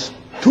mentions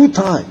 2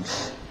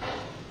 times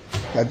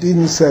that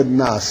Eden said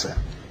Nasa.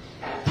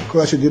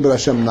 Hashem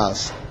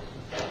Nasa.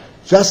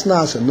 Just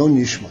Nasa, no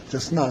Nishma,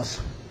 just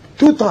Nasa.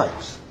 2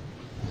 times.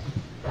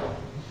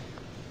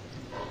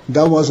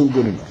 That wasn't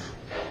good enough.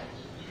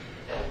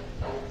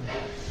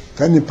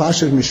 Then in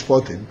Parshas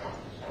Mishpatim,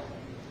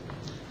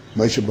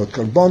 Moshe brought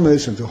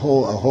Karbonos and a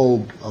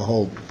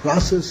whole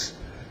process,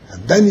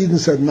 and then Eden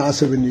said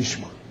Nasa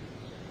v'Nishma.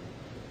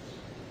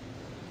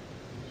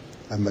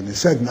 And when he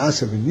said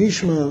Nasa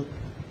v'Nishma,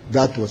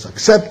 that was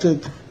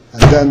accepted,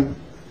 and then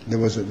there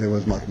was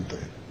Matan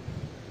Torah.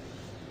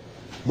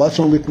 What's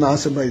wrong with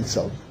Nasa by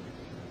itself?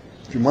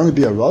 If you want to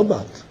be a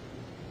robot,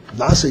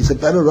 Nasa is a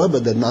better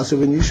robot than Nasa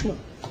v'Nishma.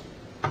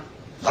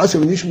 Nasa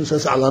v'Nishma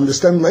says, I'll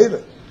understand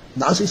later.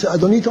 Nasa says, I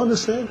don't need to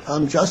understand.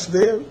 I'm just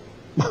there,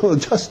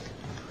 just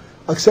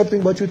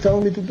accepting what you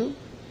tell me to do.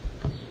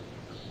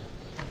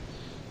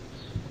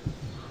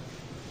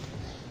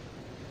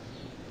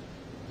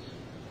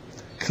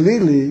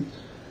 Clearly,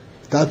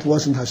 that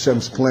wasn't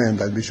Hashem's plan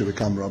that we should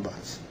become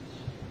robots,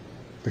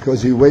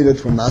 because He waited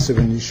for Nasa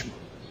v'Nishma.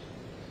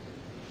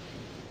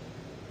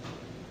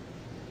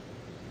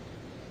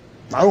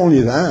 Not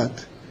only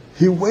that,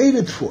 He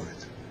waited for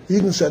it. He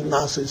even said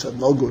Nasa, He said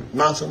no good,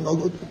 Nasa no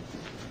good.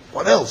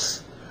 What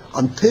else?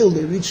 Until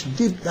they reached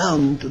deep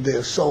down into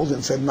their souls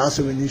and said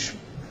Nasa v'Nishma.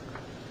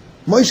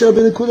 Moshe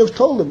Rabbeinu could have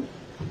told them,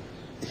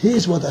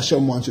 here's what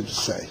Hashem wants you to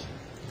say.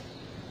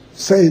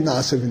 Say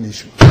Nasa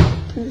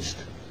v'Nishma. Finished.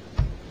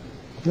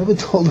 Never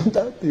told them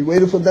that. He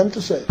waited for them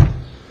to say it.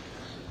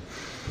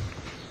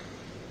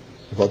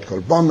 About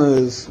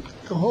Karbonos,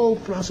 the whole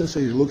process,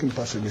 you look in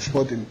Pasuk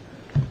Mishpatim,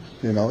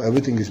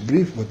 everything is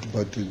brief,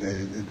 but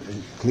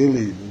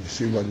clearly you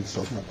see what it's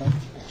talking about.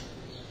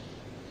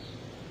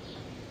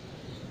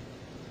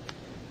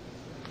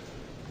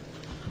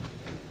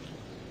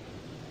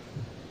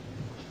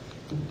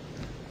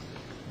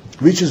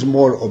 Which is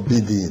more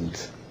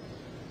obedient?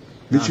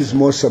 Which is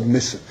more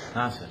submissive?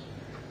 Nasa.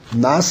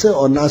 Nasa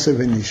or Nasa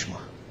v'Nishma?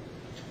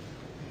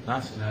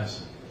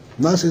 Nasa.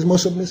 Nasa is more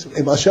submissive.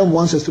 If Hashem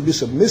wants us to be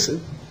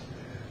submissive,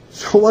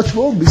 so what's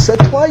wrong? Be said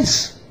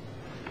twice.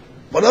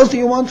 What else do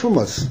you want from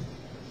us?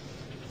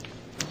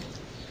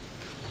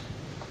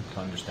 To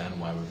understand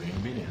why we're being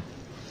obedient.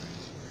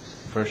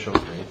 First show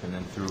faith, and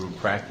then through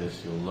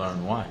practice you'll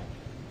learn why.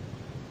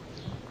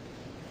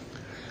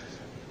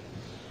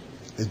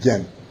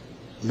 Again,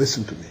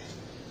 listen to me.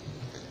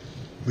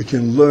 We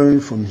can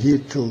learn from here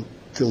till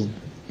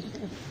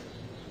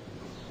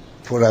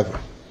forever.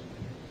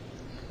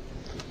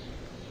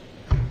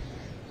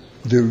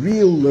 The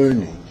real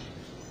learning.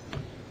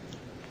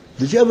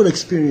 Did you ever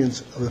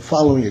experience the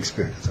following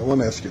experience? I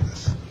want to ask you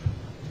this.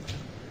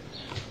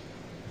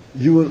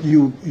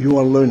 You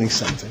are learning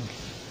something.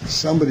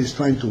 Somebody's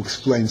trying to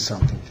explain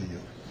something to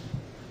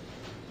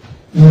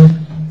you.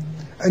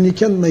 And you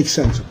can't make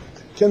sense of it.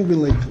 You can't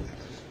relate to it.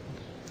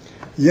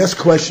 You ask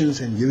questions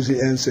and gives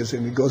the answers,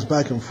 and it goes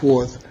back and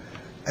forth,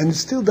 and it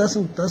still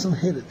doesn't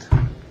hit it.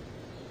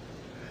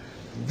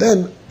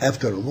 Then,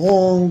 after a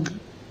long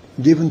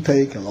give and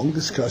take, a long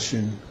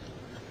discussion,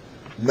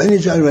 many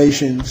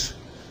gyrations,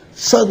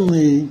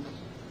 suddenly,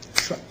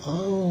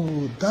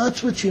 oh,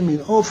 that's what you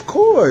mean. Oh, of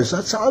course,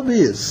 that's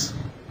obvious.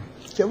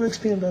 Did you ever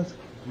experience that?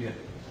 Yeah.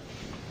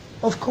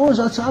 Of course,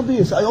 that's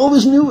obvious. I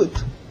always knew it.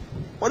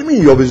 What do you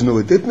mean you always knew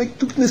it? It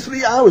took me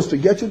 3 hours to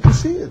get you to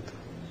see it.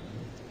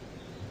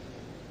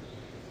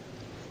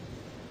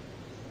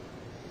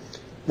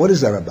 What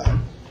is that about?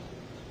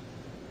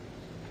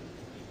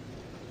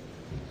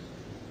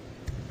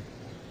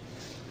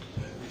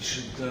 We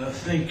should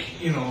think,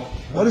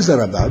 What is that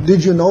about?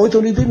 Did you know it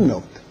or you didn't know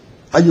it?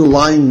 Are you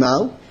lying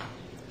now?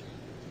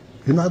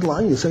 You're not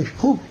lying. You say,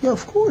 oh, yeah,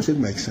 of course it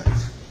makes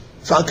sense.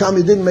 So how come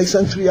it didn't make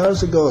sense 3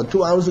 hours ago, or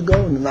 2 hours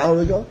ago, and an hour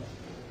ago?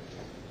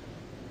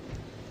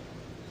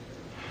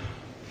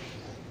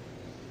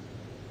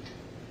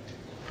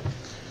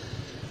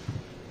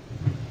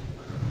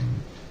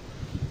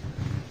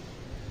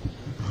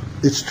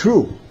 It's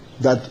true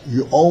that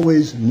you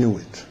always knew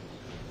it.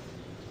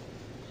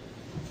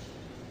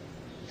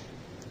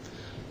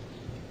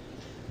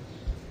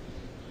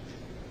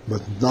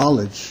 But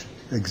knowledge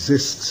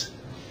exists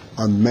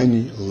on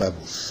many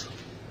levels.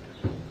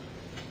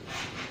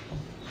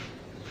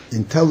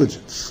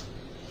 Intelligence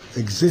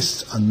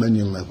exists on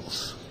many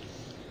levels.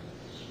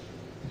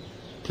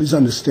 Please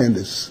understand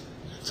this.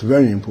 It's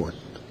very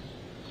important.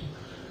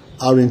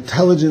 Our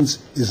intelligence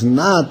is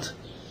not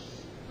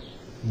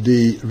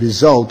the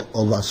result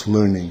of us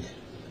learning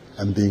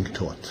and being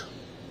taught.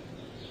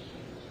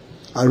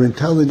 Our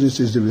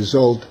intelligence is the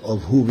result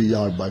of who we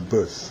are by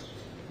birth,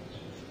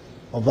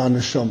 of our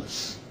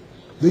neshamas,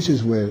 This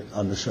is where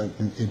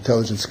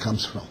intelligence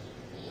comes from.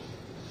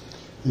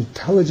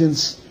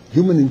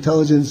 Human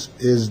intelligence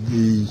is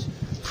the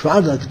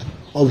product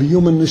of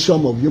human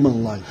neshama, of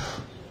human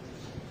life.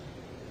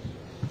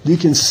 You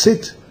can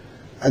sit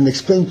and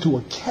explain to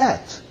a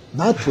cat,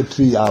 not for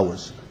 3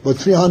 hours, but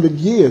 300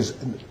 years,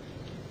 and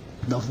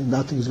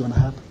nothing is going to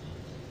happen.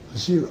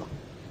 Zero.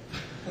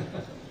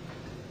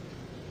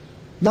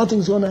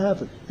 Nothing's going to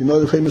happen. You know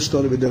the famous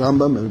story with the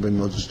Rambam? Everybody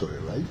knows the story,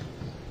 right?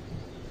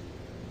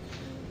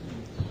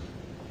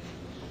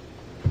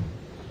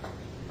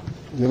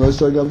 You know the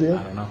story, Gabriel?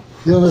 I don't know.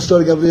 You know the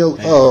story, Gabriel?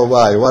 Oh,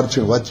 why?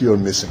 What you're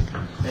missing?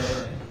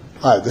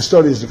 All right, the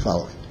story is the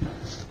following.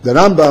 The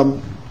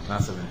Rambam,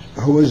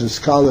 who is a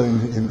scholar in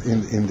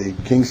the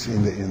king's,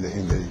 in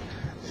the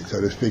so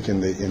to speak, in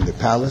the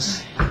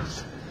palace,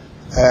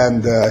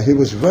 and he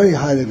was very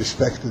highly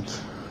respected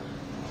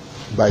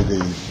by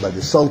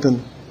the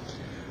Sultan,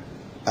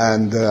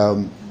 and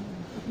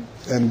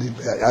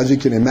as you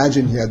can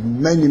imagine, he had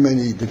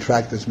many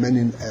detractors,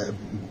 many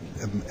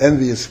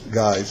envious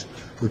guys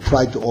who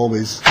tried to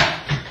always,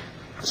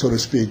 so to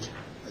speak,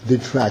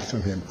 detract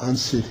from him,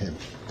 unseat him,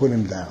 put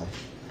him down.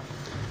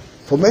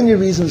 For many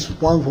reasons.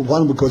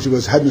 One because he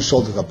was head and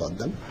shoulders above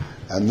them,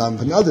 and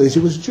another is he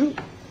was a Jew.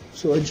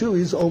 So a Jew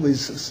is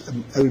always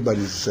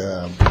everybody's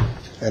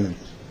enemy.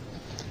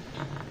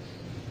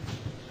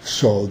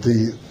 So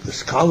the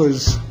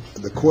scholars,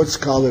 the court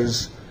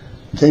scholars,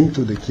 came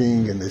to the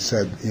king and they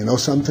said, you know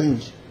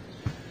something?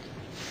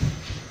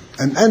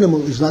 An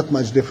animal is not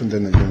much different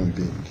than a human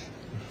being.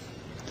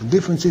 The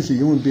difference is a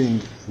human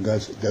being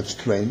that's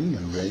training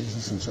and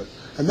raises and so.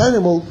 An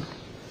animal,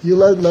 you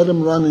let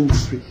him run in the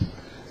street.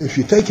 If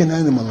you take an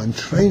animal and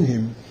train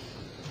him,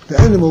 the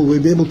animal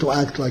will be able to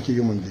act like a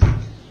human being.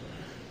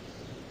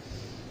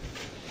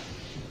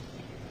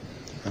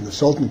 And the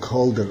Sultan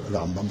called the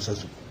Rambam,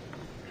 says,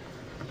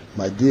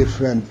 my dear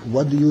friend,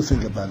 what do you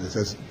think about it? He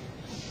says,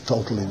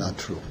 totally not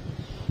true.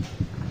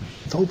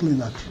 Totally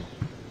not true.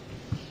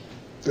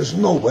 There's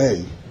no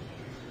way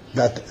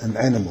that an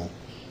animal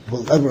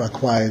will ever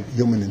acquire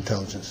human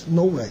intelligence.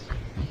 No way.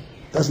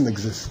 Doesn't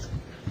exist.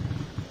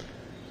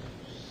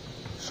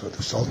 So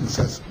the Sultan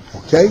says,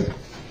 okay,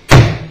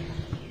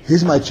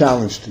 here's my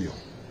challenge to you.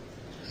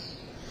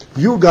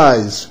 You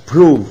guys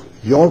prove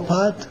your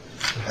part,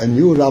 and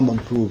you,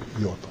 Rambam, prove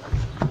your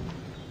part.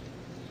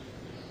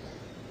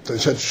 So he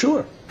said,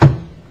 sure.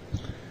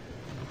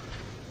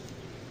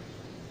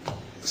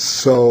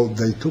 So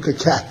they took a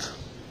cat,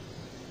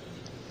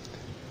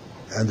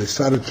 and they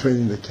started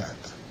training the cat.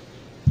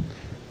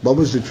 What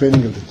was the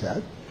training of the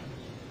cat?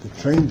 They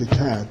trained the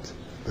cat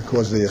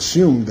because they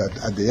assumed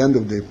that at the end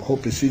of the whole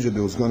procedure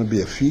there was going to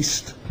be a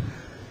feast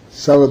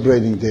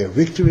celebrating their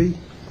victory,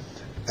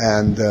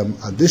 and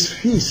at this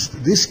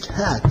feast, this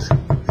cat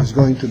is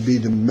going to be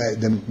the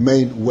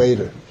main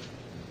waiter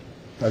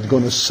that's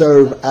going to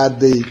serve at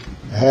the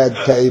head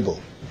table.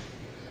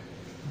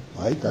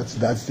 Right?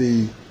 That's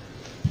the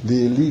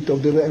elite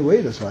of the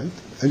waiters, right?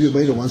 Every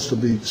waiter wants to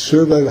be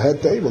served at the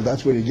head table.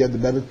 That's where you get the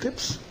better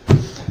tips.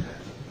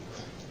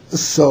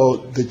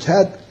 So the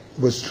cat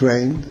was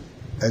trained,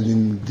 and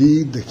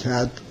indeed the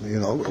cat,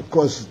 of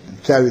course,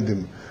 carried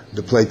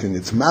the plate in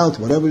its mouth,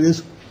 whatever it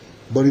is,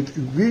 but it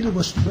really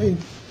was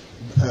trained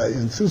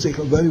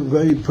enthusiastically, very,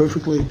 very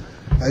perfectly,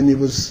 and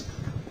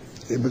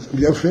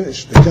we are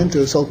finished. They came to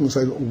the Sultan and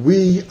said,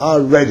 we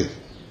are ready.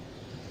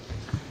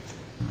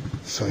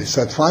 So he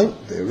said, fine,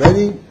 they're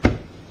ready.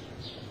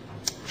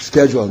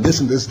 Schedule on this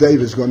and this day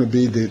is going to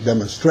be the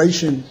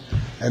demonstration,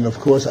 and of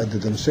course at the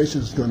demonstration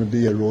is going to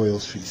be a royal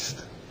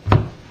feast.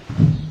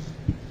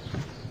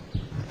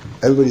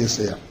 Everybody is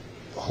there.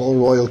 The whole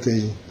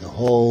royalty,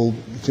 you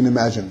can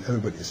imagine,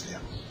 everybody is there.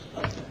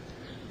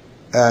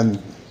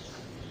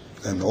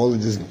 And all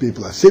of these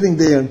people are sitting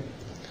there,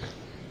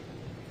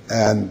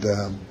 and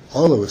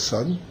all of a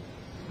sudden,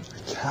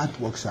 a cat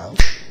walks out.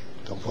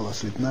 Don't fall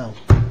asleep now.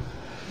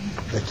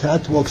 The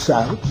cat walks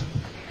out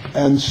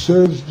and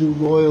serves the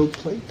royal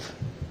plate.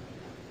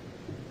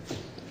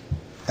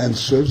 And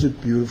serves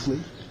it beautifully,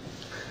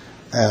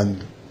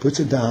 and puts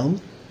it down,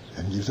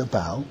 and gives a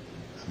bow,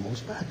 and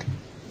moves back.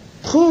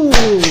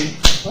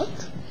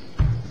 What?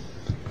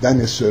 Then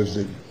it serves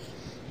the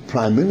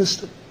prime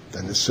minister.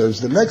 Then it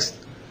serves the next.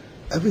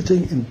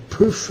 Everything in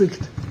perfect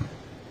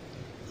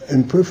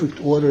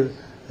order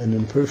and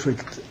in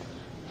perfect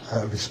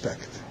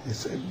respect.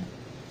 It's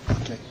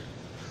okay.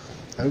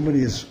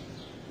 Everybody is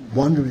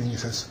wondering. He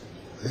says,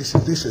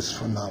 "This is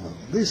phenomenal.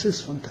 This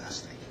is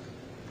fantastic."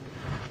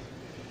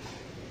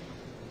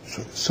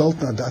 So the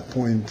Sultan at that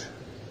point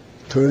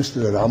turns to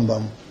the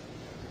Rambam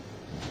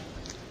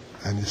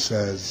and he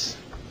says,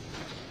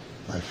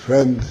 "My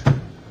friend,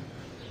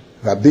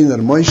 Rabbiner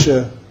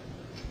Moshe,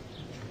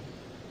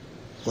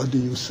 what do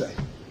you say?"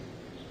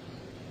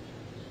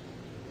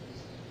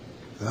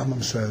 The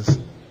Rambam says,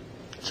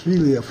 "It's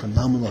really a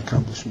phenomenal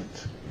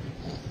accomplishment.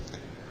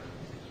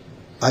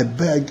 I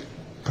beg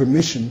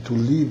permission to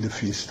leave the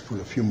feast for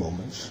a few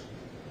moments,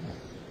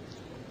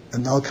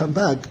 and I'll come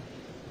back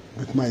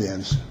with my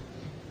answer."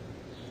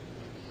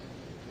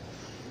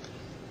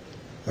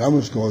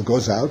 Rambam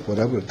goes out,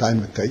 whatever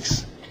time it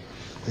takes.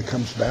 He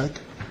comes back,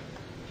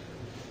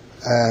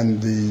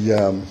 and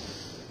the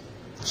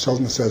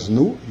Sultan says,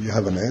 "No, you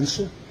have an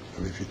answer,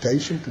 a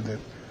refutation to that."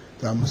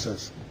 Rambam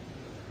says,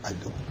 "I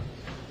do."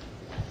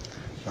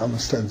 Rambam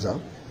stands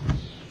up,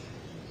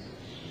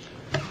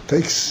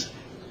 takes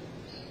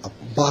a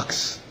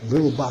box, a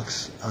little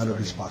box out of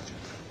his pocket.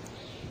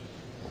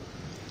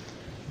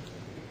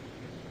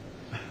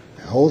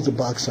 He holds the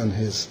box on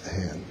his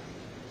hand.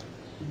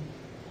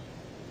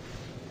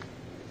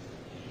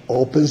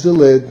 Opens the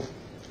lid,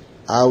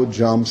 out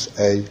jumps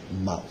a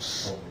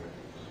mouse.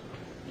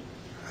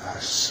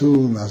 As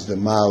soon as the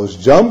mouse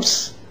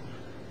jumps,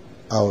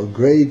 our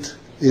great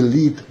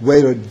elite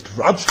waiter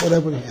drops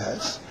whatever he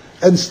has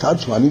and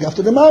starts running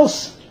after the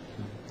mouse.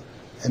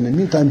 And in the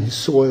meantime, he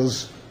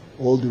soils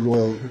all the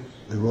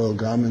royal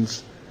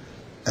garments,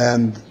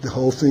 and the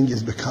whole thing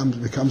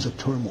becomes a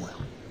turmoil.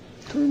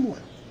 Turmoil.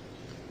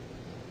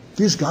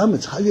 These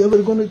garments, how are you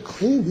ever going to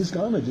clean these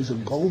garments? These are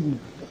golden,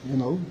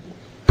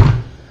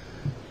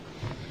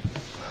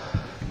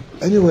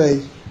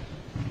 Anyway,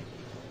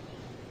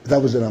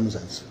 that was the Rambam's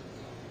answer.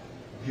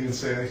 He didn't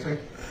say anything?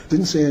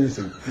 Didn't say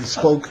anything. He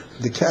spoke,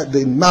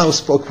 the mouse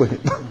spoke for him.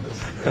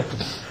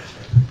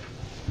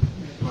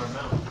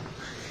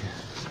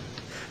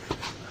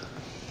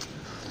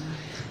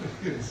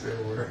 He didn't say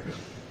a word.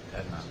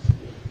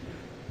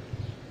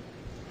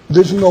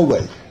 There's no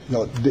way.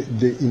 No,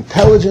 the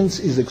intelligence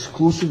is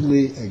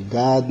exclusively a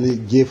godly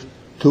gift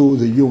to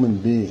the human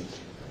being.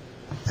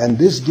 And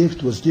this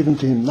gift was given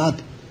to him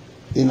not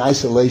in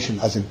isolation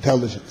as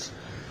intelligence.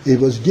 It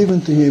was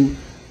given to him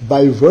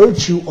by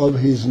virtue of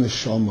his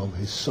neshama, of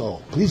his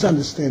soul. Please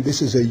understand,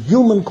 this is a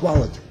human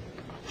quality.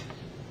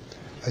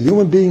 A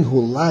human being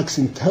who lacks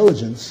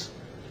intelligence,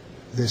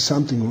 there's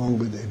something wrong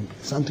with him,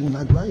 something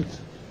not right.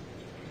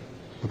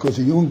 Because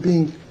a human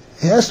being,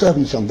 he has to have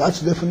neshama. That's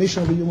the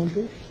definition of a human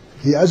being.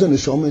 He has a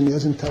neshama and he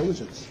has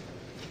intelligence.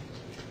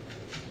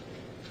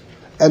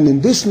 And in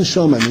this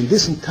neshama and in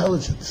this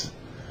intelligence,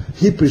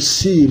 he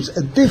perceives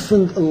a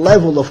different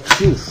level of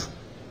truth.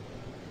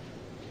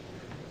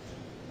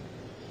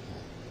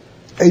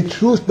 A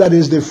truth that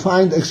is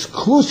defined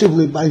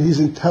exclusively by his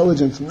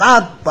intelligence,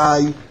 not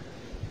by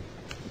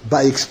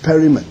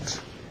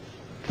experiment,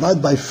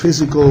 not by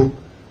physical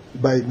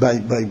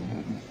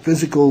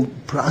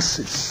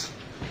process.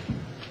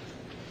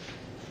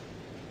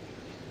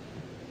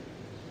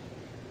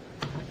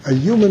 A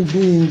human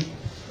being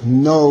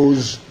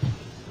knows,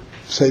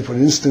 say for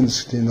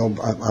instance,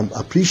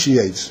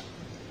 appreciates.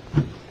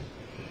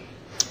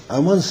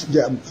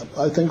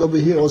 I think over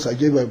here also I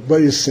gave a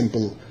very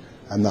simple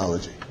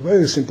analogy, a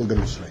very simple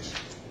demonstration.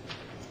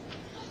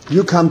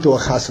 You come to a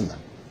chasana.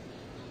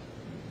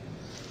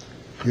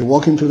 You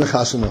walk into the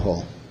chasana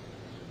hall,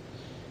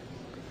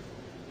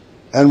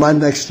 and right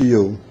next to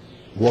you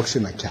walks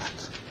in a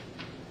cat.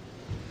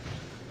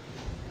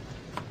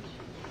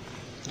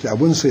 Okay, I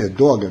wouldn't say a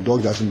dog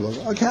doesn't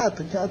belong. A cat,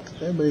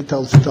 everybody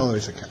tells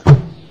it's a cat.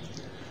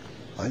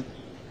 Right?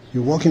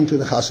 You walk into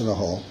the chasana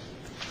hall,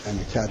 and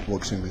the cat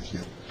walks in with you.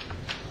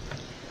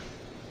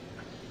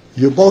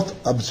 You both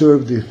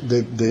observe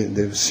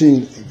the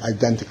scene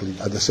identically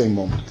at the same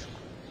moment.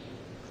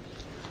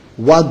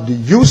 What do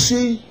you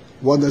see?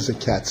 What does the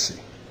cat see?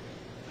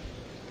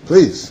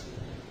 Please.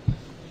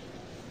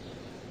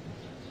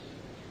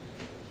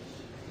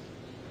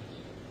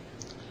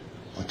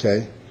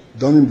 Okay?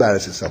 Don't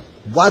embarrass yourself.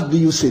 What do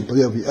you see?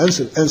 Please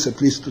answer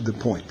please to the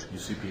point. You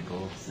see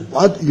people.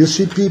 What? You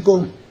see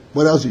people?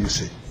 What else do you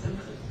see?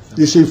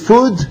 You see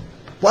food?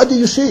 What do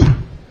you see? You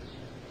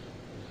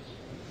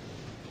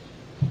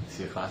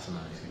see a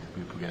chasana. You see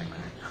people getting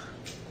married.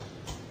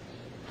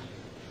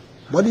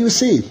 What do you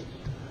see?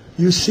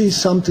 You see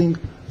something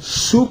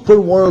super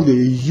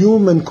worldly,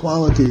 human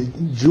quality,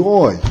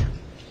 joy.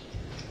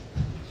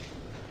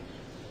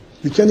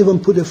 You can't even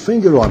put a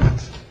finger on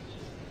it.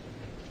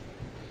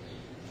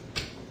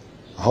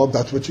 I hope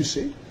that's what you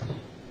see.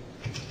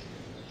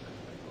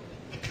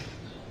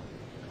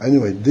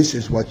 Anyway, this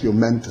is what you're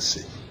meant to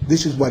see.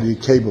 This is what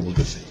you're capable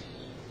to see.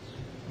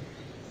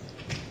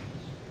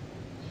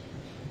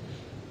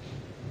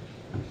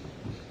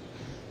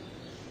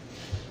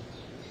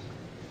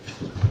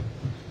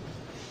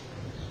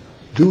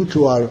 Due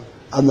to our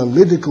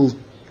analytical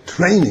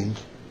training,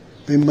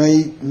 we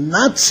may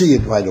not see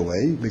it right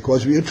away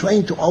because we are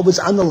trained to always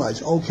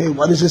analyze. Okay,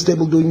 what is this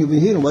table doing over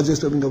here and what's this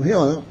table doing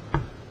over here?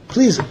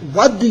 Please,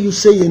 what do you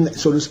say, in,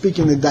 so to speak,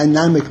 in a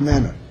dynamic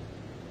manner?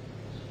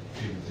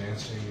 People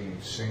dancing,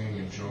 singing,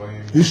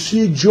 enjoying. You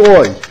see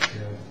joy, Yeah.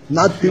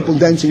 not You people feel it.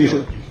 dancing. You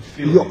can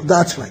feel it.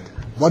 That's right.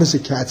 What does the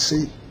cat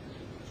see?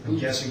 I'm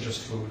guessing just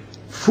food.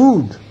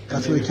 Food.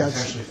 That's And what the cat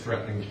sees. potentially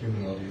threatening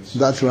human audience.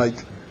 That's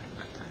right.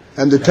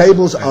 And the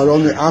tables are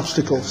only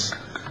obstacles.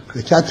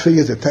 The cat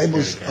figures the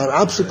tables are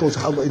obstacles.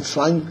 How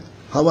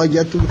I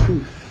get to the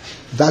food.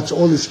 That's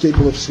all it's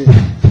capable of seeing.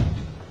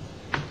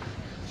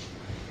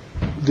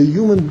 The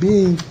human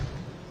being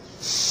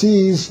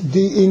sees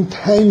the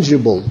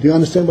intangible. Do you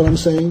understand what I'm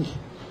saying?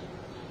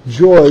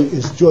 Joy,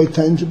 is joy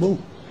tangible?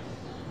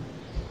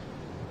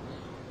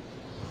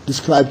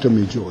 Describe to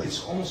me joy.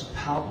 It's almost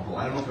palpable.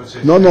 I don't know if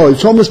it's... No,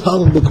 it's almost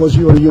palpable because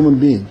you are a human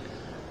being.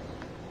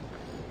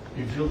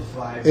 You feel the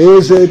vibe.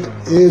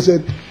 Is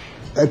it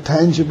a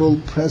tangible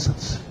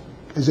presence?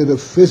 Is it a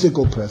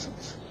physical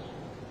presence?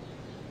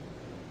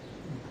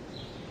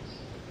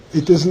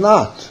 It is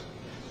not.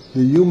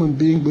 The human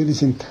being with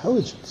his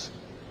intelligence.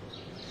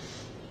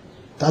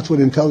 That's what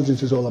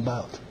intelligence is all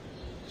about.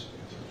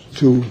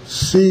 To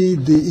see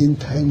the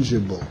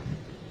intangible,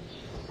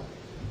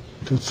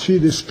 to see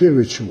the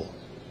spiritual,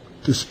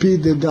 to see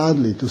the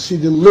godly, to see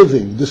the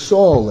living, the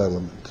soul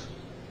element.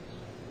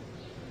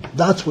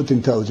 That's what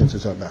intelligence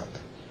is about.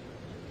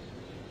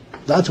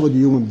 That's what the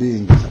human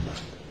being is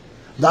about.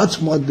 That's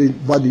what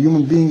the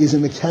human being is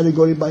in a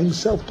category by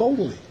himself,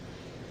 totally.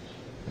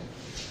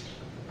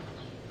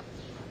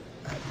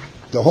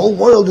 The whole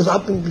world is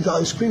up and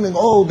screaming,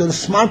 oh, the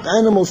smart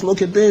animals,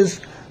 look at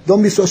this.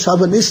 Don't be so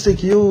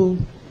chauvinistic,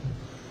 you.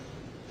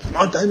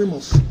 Smart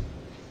animals.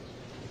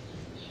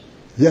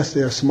 Yes,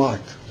 they are smart.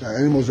 There are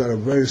animals that are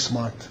very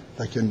smart.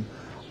 They can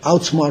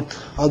outsmart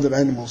other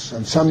animals.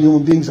 And some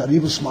human beings are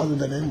even smarter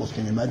than animals.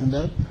 Can you imagine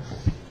that?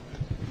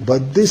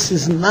 But this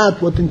is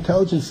not what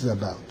intelligence is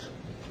about.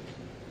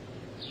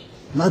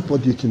 Not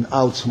what you can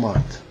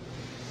outsmart.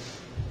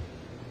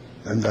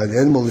 And the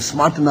animal is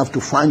smart enough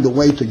to find a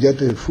way to get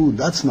their food.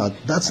 That's not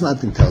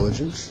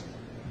intelligence.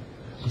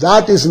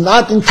 That is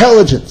not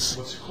intelligence.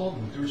 What's it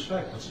called? With due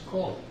respect, what's it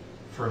called?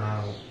 For an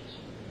animal?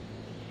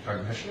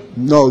 Cognition?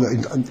 No,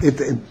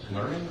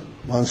 Learning?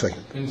 One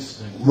second.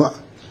 Instinct.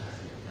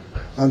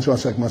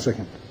 One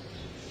second.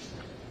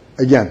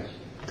 Again,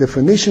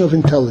 definition of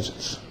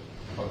intelligence.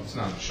 Oh, it's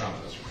not a shaman,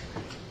 that's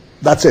right.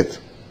 That's it.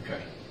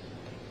 Okay.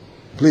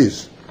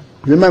 Please,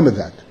 remember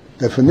that.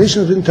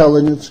 Definition of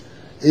intelligence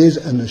is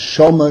an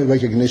neshama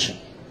recognition.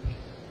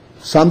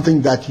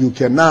 Something that you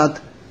cannot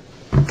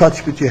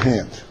touch with your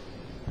hand.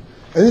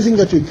 Anything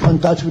that you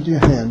can't touch with your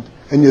hand,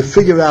 and you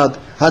figure out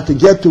how to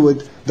get to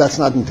it, that's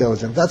not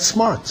intelligent. That's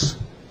smarts.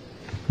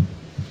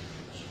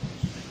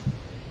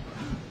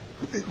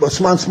 But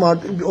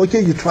smart.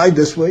 Okay, you try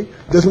this way.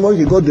 Doesn't work,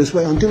 you go this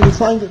way until you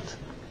find it.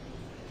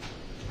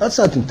 That's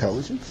not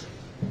intelligence.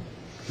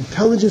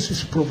 Intelligence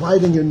is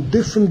providing a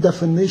different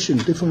definition,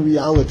 different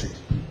reality.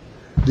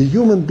 The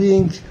human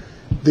being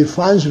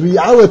defines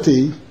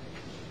reality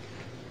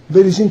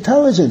with his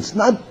intelligence,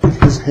 not with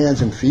his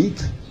hands and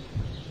feet,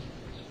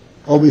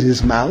 or with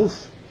his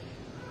mouth.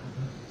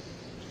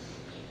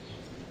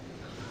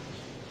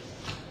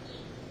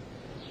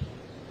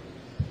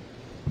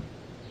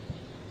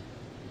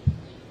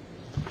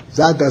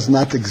 That does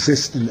not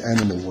exist in the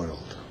animal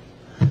world.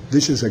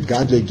 This is a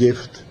godly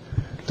gift.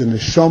 The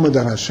neshama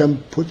that Hashem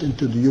put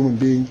into the human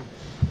being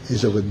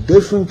is of a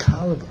different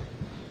caliber.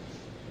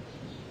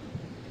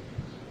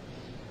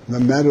 No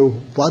matter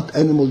what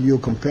animal you're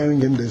comparing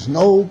him, there's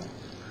no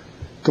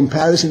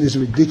comparison is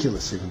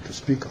ridiculous even to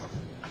speak of.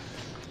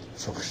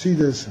 So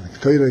Chassidus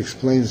and Torah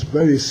explains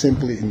very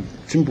simply in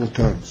simple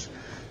terms.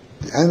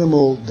 The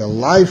animal, the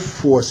life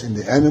force in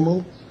the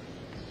animal,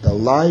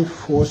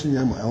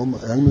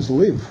 animals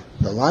live.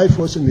 The life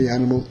force in the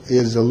animal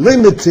is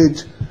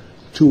limited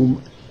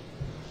to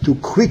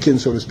quicken,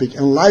 so to speak,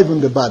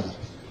 enliven the body,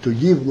 to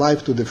give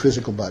life to the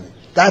physical body.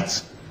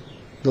 That's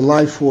the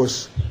life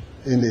force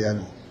in the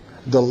animal.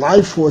 The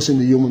life force in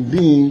the human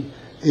being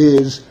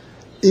is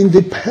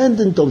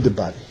independent of the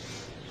body.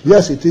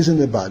 Yes, it is in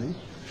the body,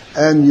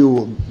 and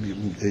you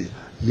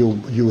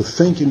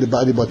think in the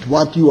body, but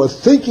what you are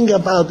thinking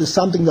about is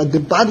something that the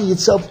body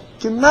itself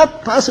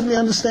cannot possibly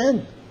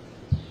understand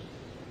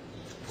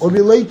or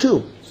relate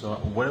to. So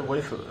what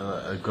if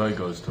a guy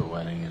goes to a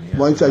wedding and he has...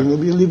 One second,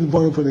 we'll leave the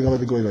point for about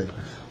the guy later.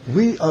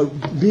 We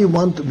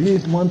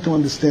want to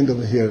understand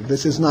over here.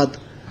 This is not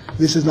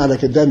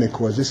academic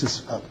course. This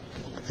is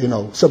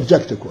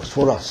subjective course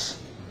for us.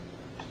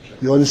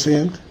 You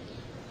understand?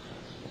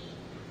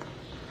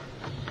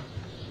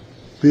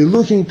 We're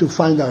looking to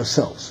find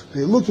ourselves.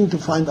 We're looking to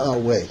find our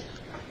way.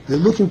 We're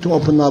looking to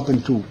open up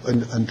and to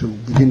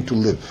begin to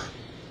live.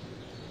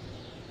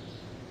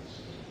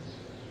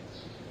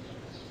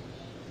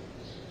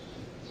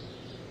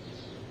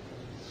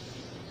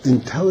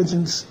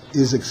 Intelligence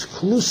is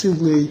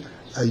exclusively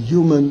a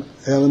human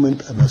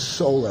element and a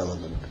soul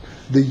element.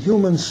 The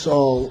human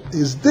soul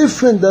is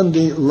different than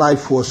the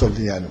life force of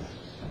the animal.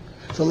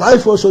 The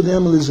life force of the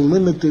animal is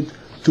limited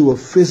to a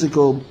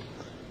physical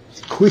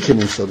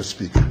quickening, so to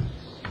speak,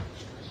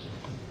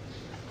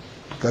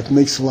 that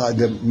makes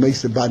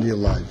the body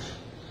alive.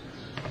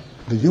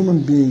 The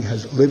human being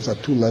lives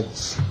at two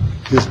levels.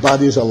 His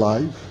body is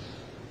alive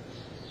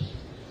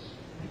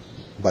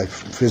by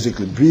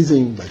physically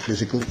breathing, by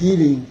physically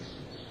eating,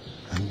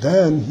 and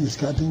then he's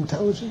got the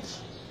intelligence,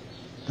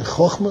 the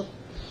chokhmah.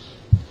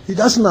 He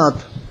does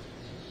not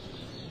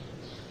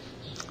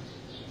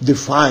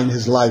define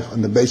his life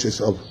on the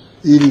basis of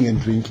eating and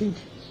drinking.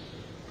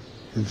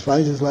 He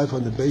defines his life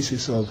on the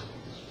basis of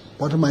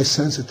what am I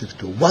sensitive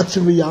to? What's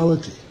in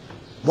reality?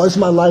 What is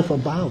my life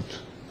about?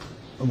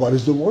 And what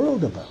is the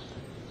world about?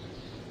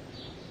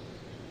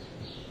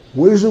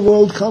 Where does the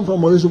world come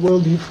from? What is the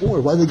world here for?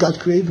 Why did God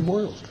create the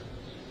world?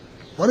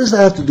 What does that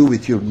have to do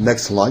with your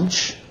next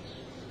lunch?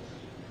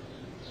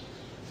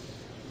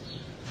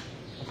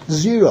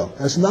 Zero.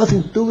 Has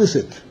nothing to do with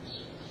it.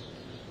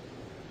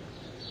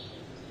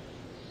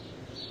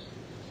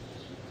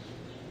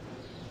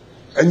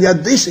 And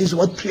yet this is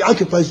what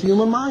preoccupies the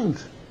human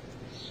mind.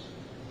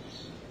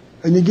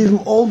 And you give him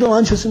all the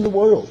lunches in the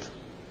world.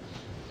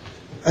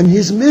 And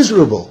he's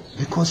miserable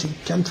because he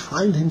can't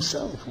find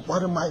himself.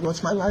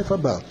 What's my life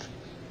about?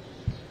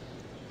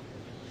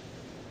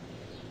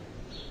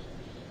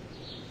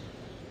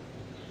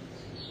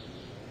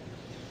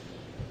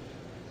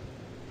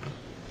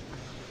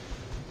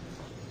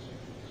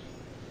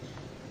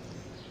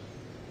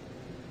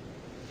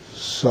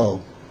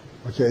 So,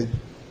 okay,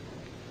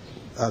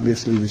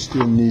 obviously we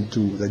still need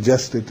to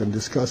digest it and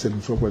discuss it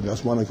and so forth. I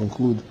just want to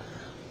conclude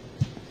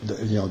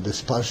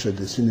this parsha,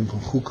 this meaning from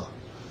Chukass,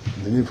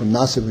 the meaning from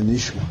Nasev and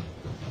Nishma.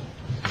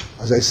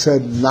 As I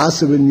said,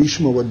 Nasev and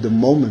Nishma were the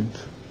moment,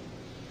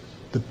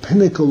 the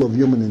pinnacle of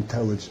human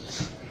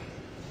intelligence.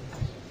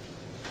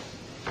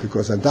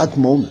 Because at that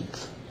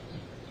moment,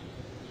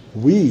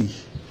 we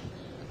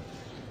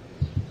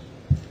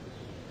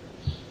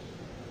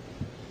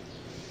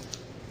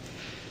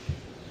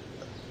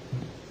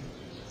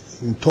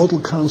in total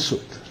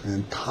concert, the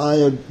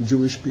entire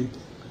Jewish people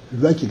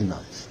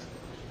recognized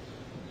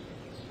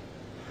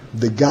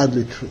the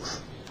godly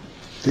truth,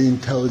 the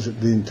intelligent,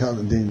 the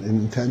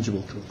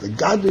intangible truth, the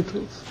godly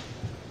truth.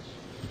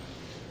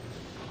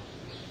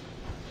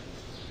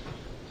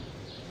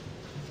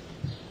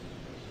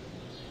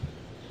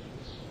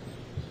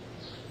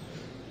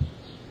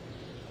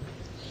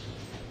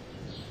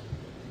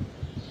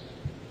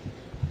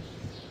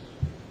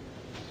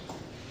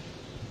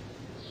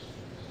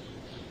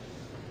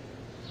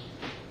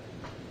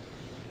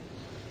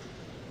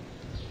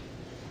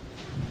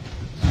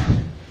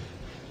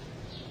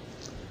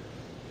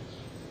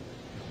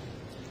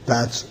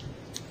 That's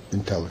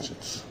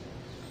intelligence.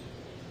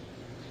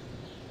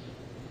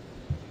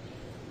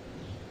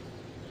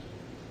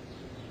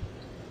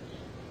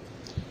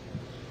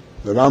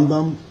 The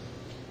Rambam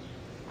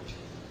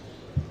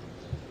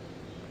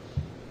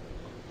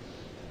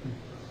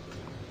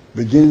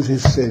begins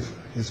his sefer,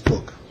 his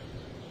book,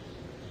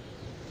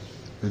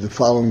 with the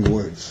following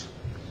words,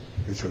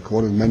 which are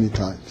quoted many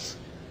times.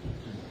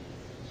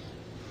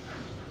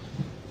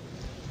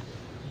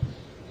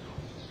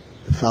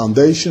 The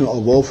foundation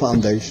of all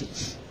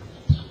foundations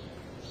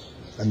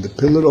and the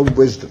pillar of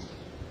wisdom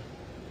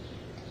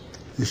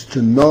is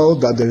to know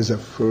that there is a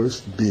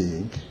first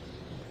being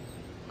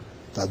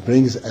that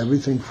brings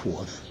everything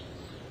forth,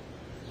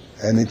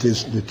 and it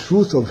is the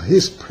truth of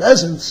his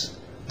presence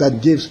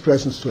that gives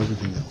presence to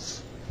everything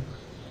else.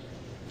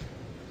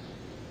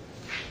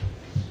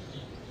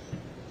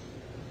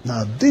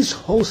 Now this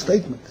whole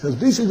statement, because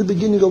this is the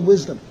beginning of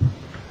wisdom,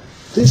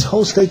 this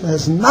whole statement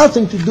has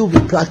nothing to do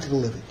with practical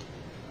living.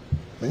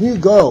 When you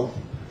go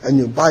and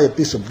you buy a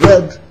piece of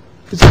bread,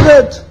 it's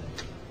bread.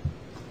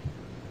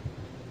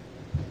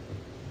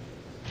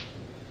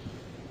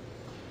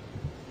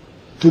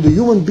 To the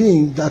human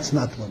being, that's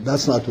not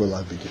where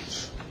life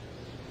begins.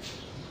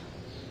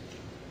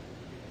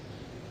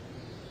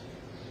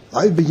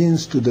 Life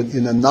begins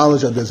in a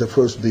knowledge that there's a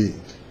first being.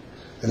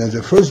 And as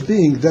a first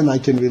being, then I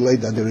can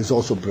relate that there is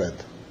also bread.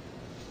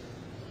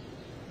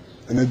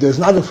 And if there's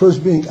not a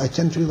first being, I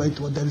can't relate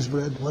to what that is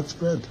bread. What's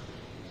bread?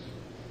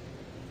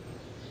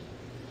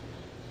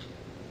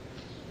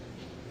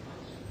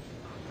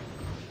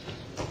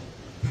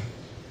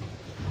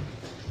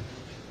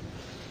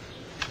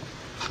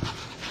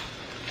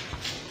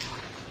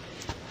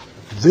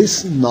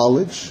 This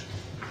knowledge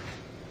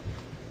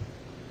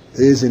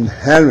is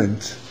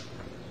inherent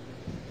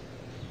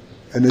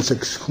and it's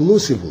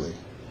exclusively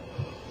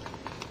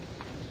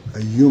a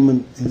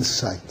human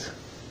insight.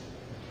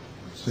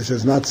 This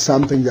is not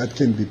something that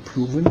can be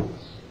proven.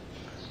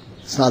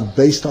 It's not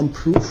based on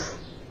proof.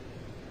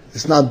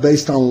 It's not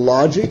based on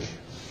logic,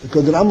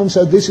 because the Rambam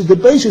said this is the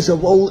basis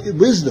of all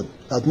wisdom.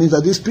 That means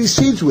that this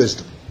precedes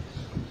wisdom.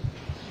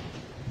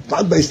 It's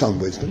not based on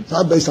wisdom. It's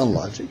not based on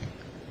logic.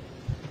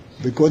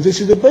 Because this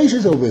is the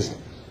basis of wisdom.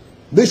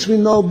 This we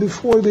know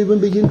before we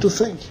even begin to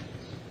think.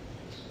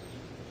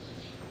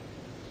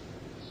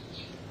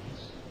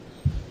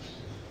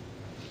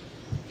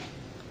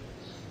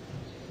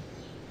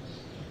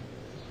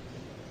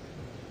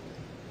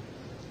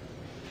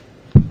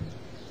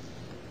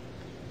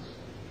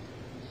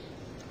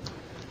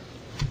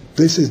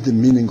 This is the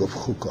meaning of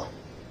Chukass.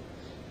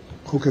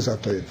 Chukass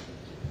Atayr.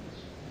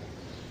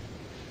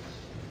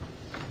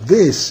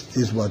 This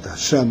is what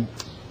Hashem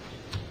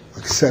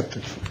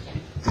accepted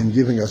in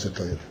giving us a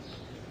Torah.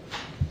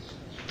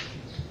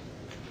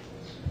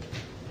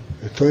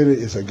 The Torah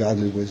is a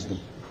godly wisdom,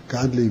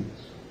 godly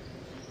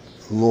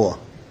law.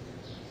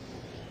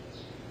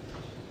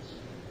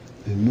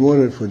 In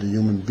order for the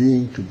human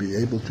being to be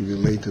able to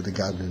relate to the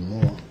godly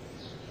law,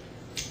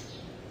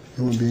 the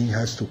human being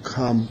has to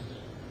come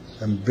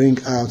and bring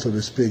out, so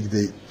to speak,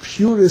 the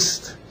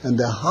purest and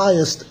the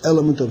highest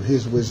element of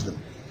his wisdom.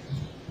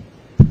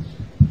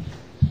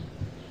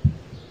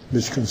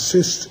 which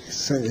consists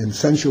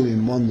essentially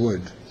in one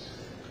word.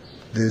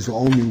 There's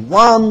only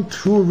one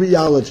true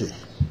reality.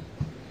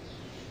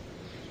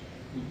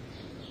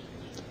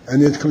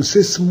 And it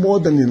consists more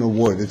than in a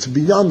word. It's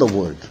beyond a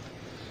word.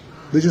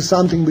 Which is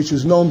something which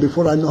is known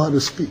before I know how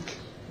to speak.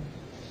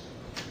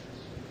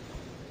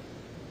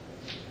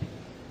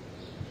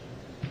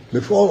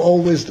 Before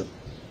all wisdom.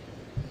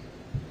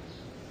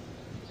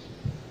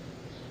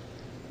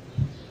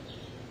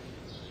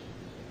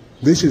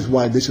 This is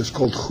why this is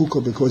called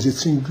Chukass, because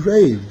it's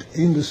engraved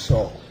in the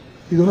soul.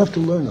 You don't have to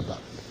learn about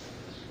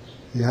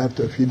it. You have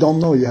to, if you don't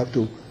know, you have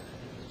to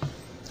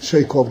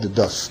shake off the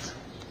dust.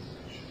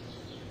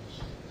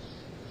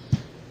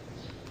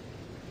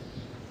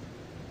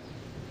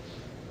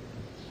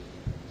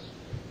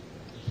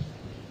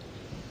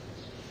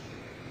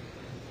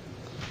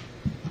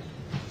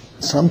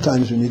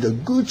 Sometimes you need a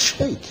good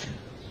shake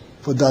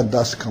for that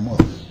dust to come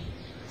off.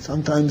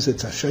 Sometimes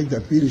it's a shake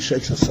that really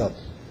shakes us up.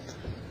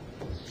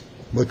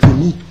 But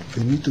we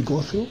need to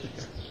go through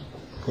it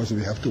because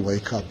we have to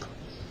wake up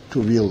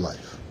to real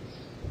life.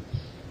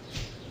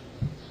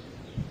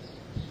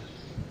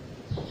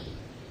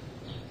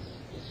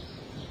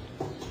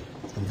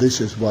 And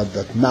this is what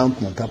that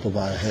mountain on top of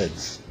our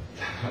heads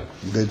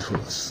did for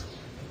us.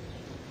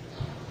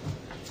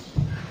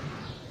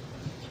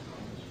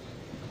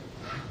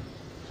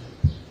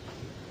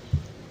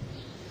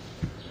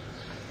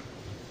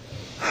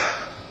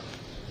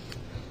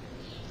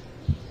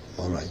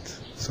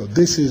 So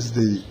this is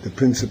the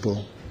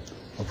principle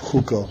of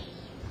Chukass.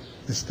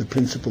 This is the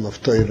principle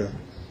of Torah.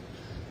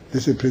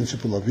 This is the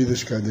principle of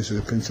Yiddishkeit. This is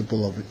the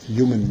principle of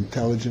human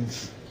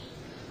intelligence.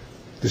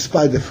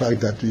 Despite the fact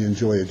that we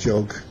enjoy a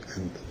joke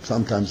and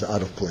sometimes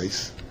out of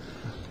place.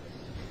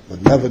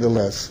 But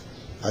nevertheless,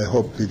 I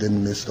hope we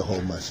didn't miss the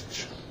whole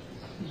message.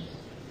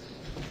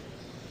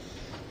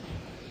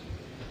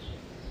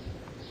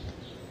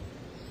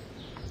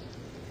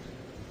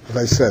 As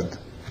I said,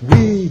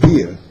 we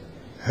here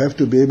have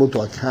to be able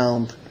to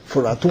account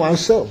for to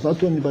ourselves, not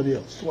to anybody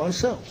else, to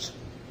ourselves.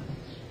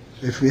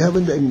 If we have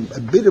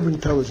a bit of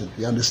intelligence,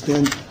 we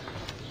understand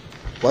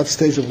what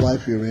stage of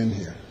life we're in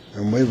here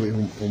and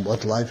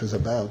what life is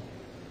about,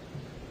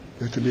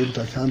 we have to be able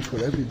to account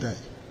for every day.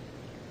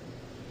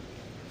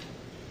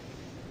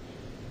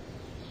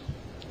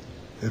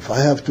 If I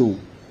have to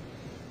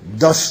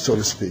dust, so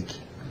to speak,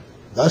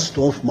 dust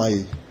off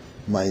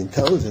my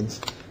intelligence,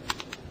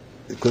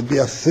 it could be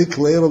a thick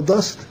layer of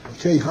dust.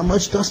 Okay, how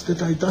much dust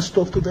did I dust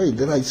off today?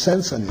 Did I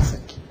sense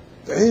anything?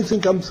 Did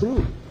anything come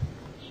through?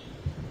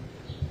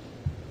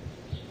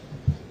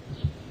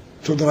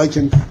 So that I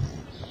can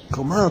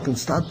come out and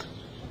start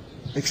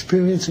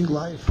experiencing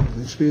life,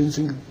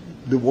 experiencing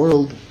the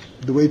world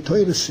the way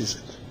Torah sees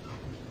it.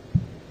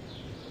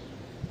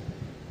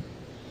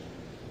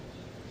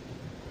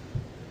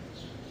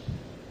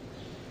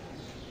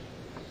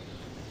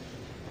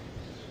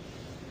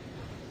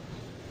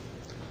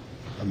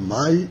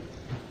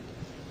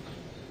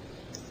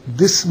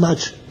 This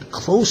much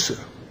closer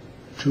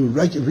to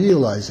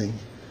realizing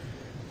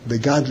the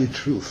godly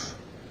truth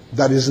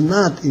that is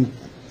not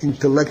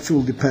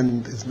intellectual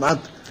dependent, is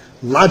not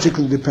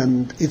logical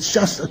dependent, it's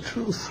just a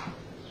truth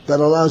that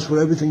allows for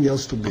everything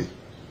else to be.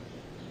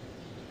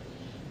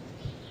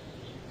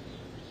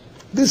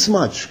 This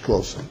much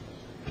closer,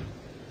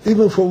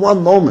 even for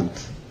one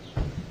moment.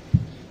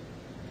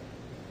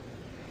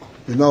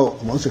 You know,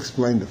 I once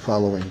explained the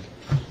following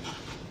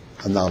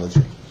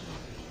analogy.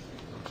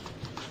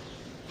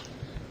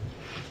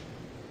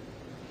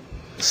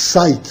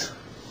 Sight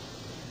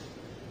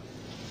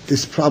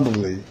is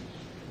probably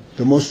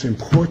the most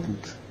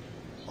important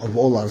of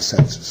all our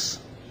senses.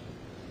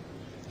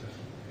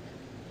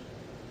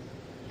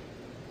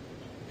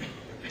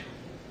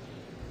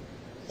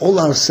 All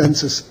our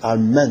senses are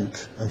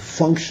meant and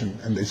function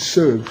and they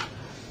serve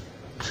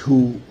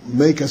to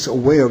make us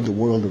aware of the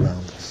world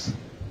around us.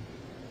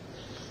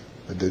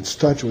 Whether it's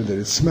touch, whether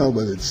it's smell,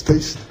 whether it's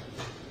taste.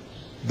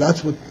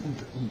 That's what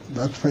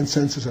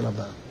senses are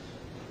about.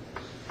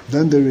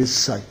 Then there is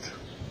sight.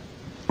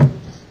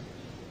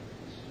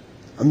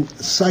 And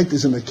sight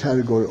is in a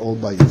category all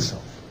by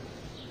itself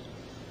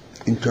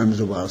in terms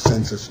of our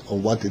senses, or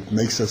what it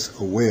makes us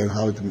aware,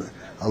 how it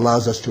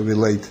allows us to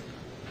relate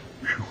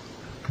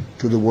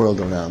to the world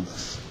around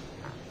us.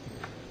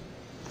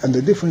 And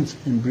the difference,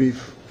 in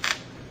brief,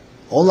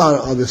 all our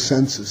other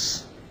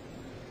senses,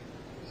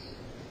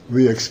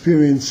 we're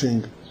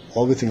experiencing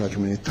everything, like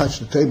when you touch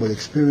the table,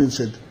 experience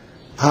it,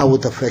 how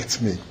it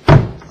affects me.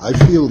 I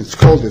feel it's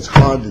cold, it's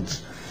hard,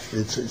 it's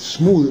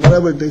smooth,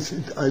 whatever it is,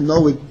 I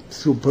know it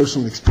through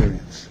personal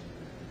experience.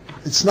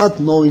 It's not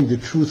knowing the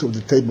truth of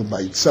the table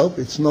by itself,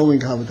 it's knowing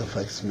how it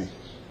affects me.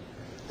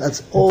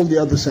 That's all the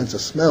other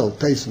senses, smell,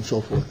 taste, and so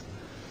forth.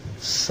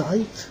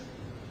 Sight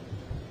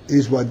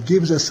is what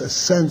gives us a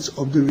sense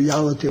of the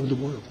reality of the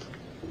world.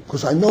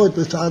 Because I know it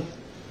without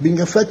being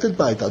affected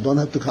by it. I don't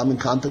have to come in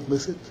contact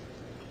with it.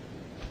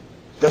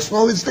 Just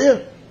know it's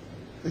there.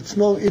 It's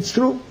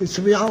true, it's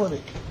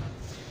reality.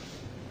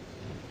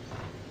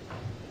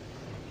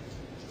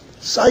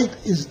 Sight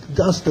is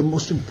thus the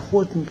most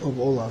important of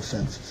all our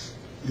senses.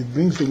 It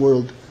brings the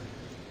world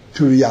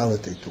to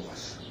reality to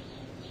us.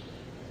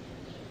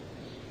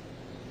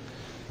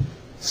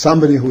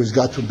 Somebody who is,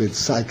 God forbid,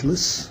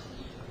 sightless,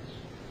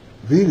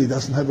 really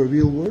doesn't have a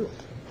real world.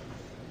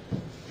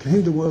 To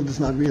him the world is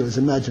not real, it's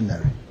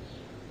imaginary.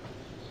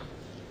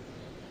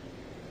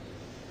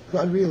 It's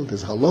not real,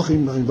 there's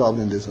halachim involved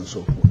in this and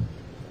so forth.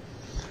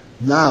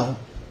 Now,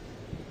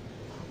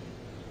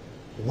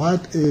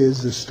 what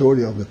is the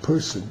story of the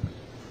person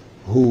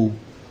who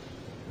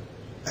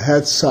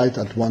had sight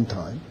at one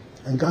time,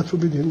 and God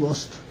forbid he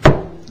lost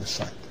the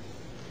sight?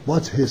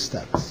 What's his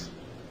status?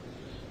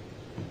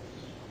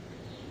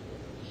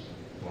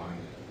 Blind.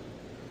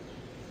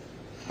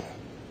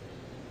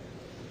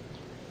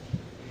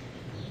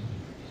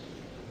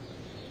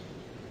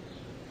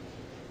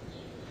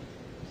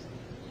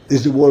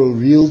 Is the world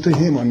real to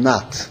him or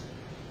not?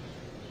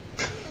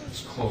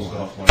 It's closed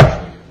off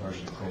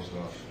largely closed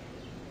off.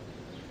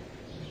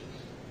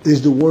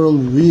 Is the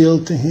world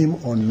real to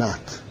him or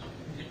not?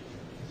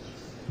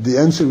 The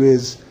answer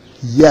is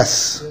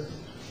yes,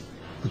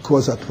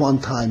 because at one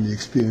time he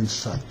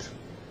experienced sight.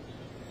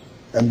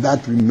 And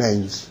that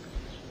remains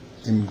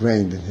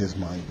ingrained in his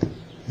mind.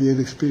 He had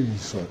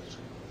experienced sight.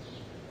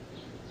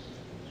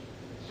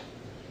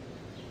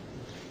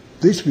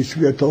 This which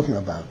we are talking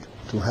about,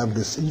 to have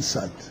this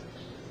insight,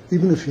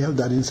 even if you have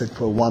that insight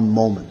for one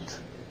moment,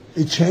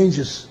 it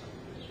changes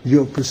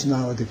your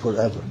personality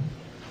forever.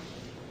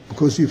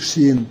 Because you've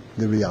seen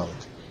the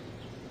reality.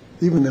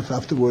 Even if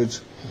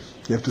afterwards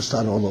you have to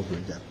start all over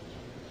again.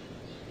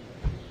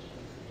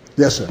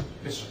 Yes, sir?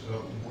 Yes,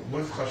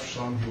 what if Chukass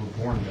saw him, he was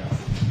born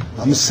deaf?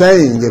 I'm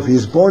saying if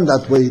he's born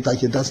that way, like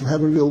he doesn't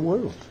have a real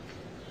world.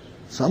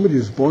 Somebody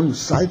who's born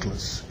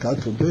sightless,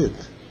 God forbid.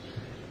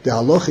 The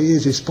halacha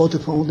is he's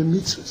spotted from all the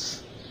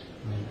mitzvahs.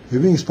 He's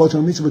being spotted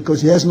from mitzvahs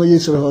because he has no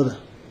Yetzer Hara.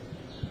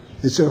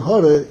 Yetzer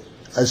Hara,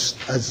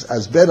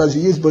 as bad as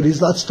he is, but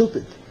he's not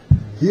stupid.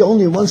 He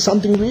only wants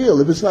something real.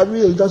 If it's not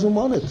real, he doesn't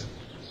want it.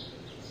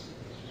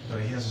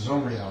 But he has his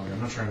own reality. I'm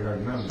not trying to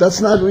argument.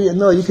 That's not real.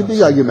 No, you can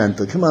be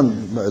argumentative. Come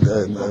on,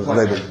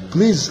 Rabbi.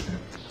 Please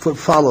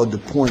follow the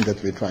point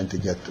that we're trying to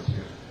get to.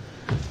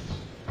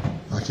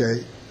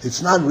 Okay?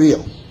 It's not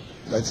real.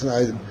 That's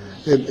not,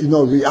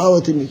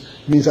 reality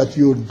means that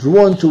you're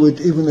drawn to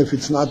it even if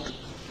it's not,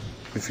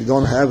 if you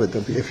don't have it.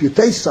 If you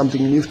taste something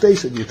and you've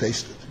tasted, you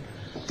taste it.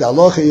 The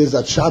halacha is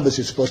that Shabbos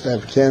is supposed to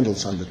have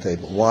candles on the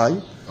table.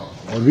 Why?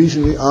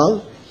 Originally,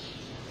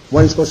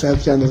 why are you supposed to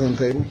have candles on the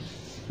table?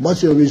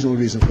 What's the original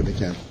reason for the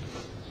candle?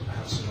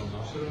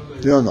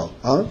 You don't know,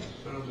 huh?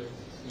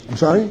 I'm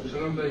sorry?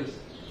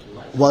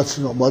 What's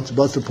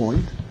the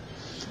point?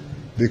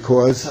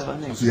 Because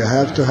you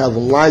have to have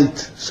light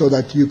so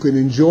that you can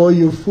enjoy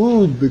your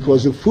food,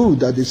 because of food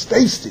that is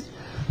tasty.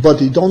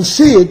 But you don't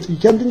see it, you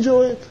can't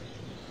enjoy it.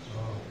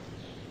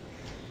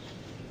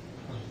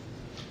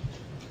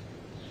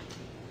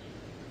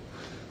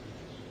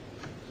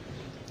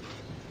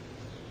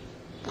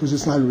 Because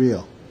it's not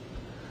real.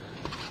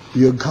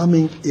 You're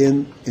coming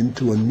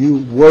into a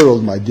new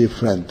world, my dear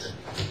friend.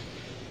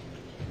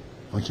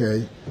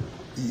 Okay?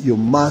 You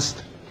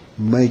must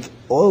make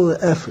all the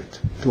effort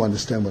to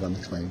understand what I'm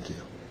explaining to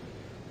you.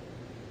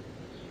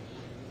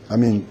 I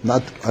mean,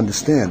 not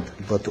understand,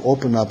 but to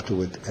open up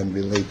to it and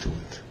relate to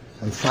it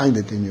and find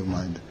it in your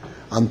mind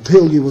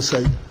until you will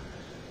say,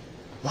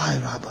 why,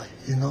 Rabbi?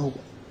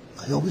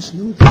 I always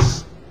knew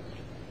this.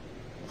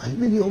 I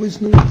really always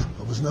knew it.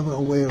 I was never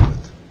aware of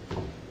it.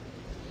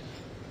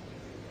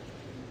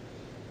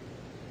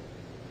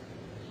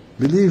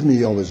 Believe me,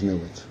 you always knew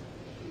it.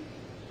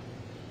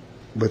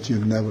 But you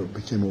never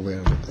became aware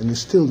of it. And you're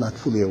still not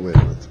fully aware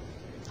of it.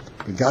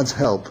 With God's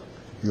help,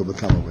 you'll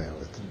become aware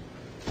of it.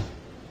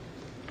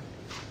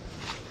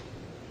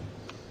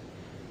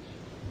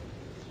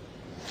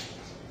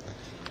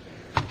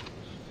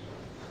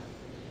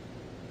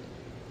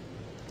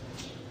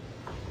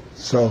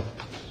 So,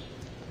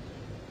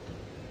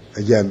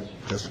 again,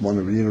 just want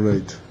to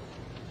reiterate,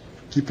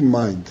 keep in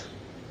mind,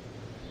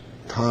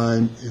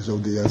 time is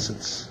of the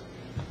essence.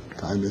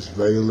 Time is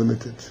very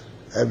limited.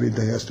 Every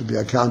day has to be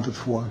accounted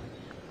for.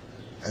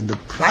 And the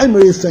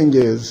primary thing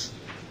is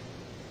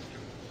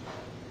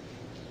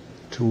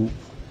to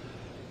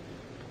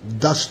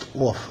dust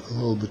off a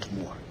little bit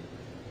more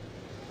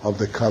of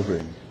the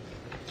covering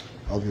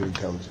of your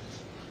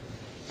intelligence.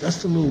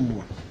 Just a little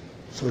more,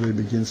 so that it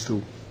begins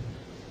to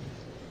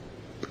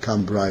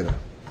become brighter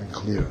and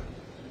clearer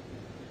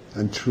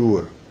and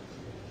truer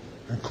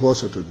and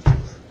closer to the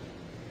truth.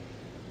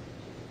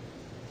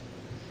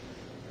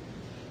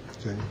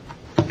 Okay.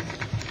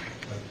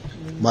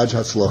 Maj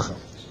Hatzlacha.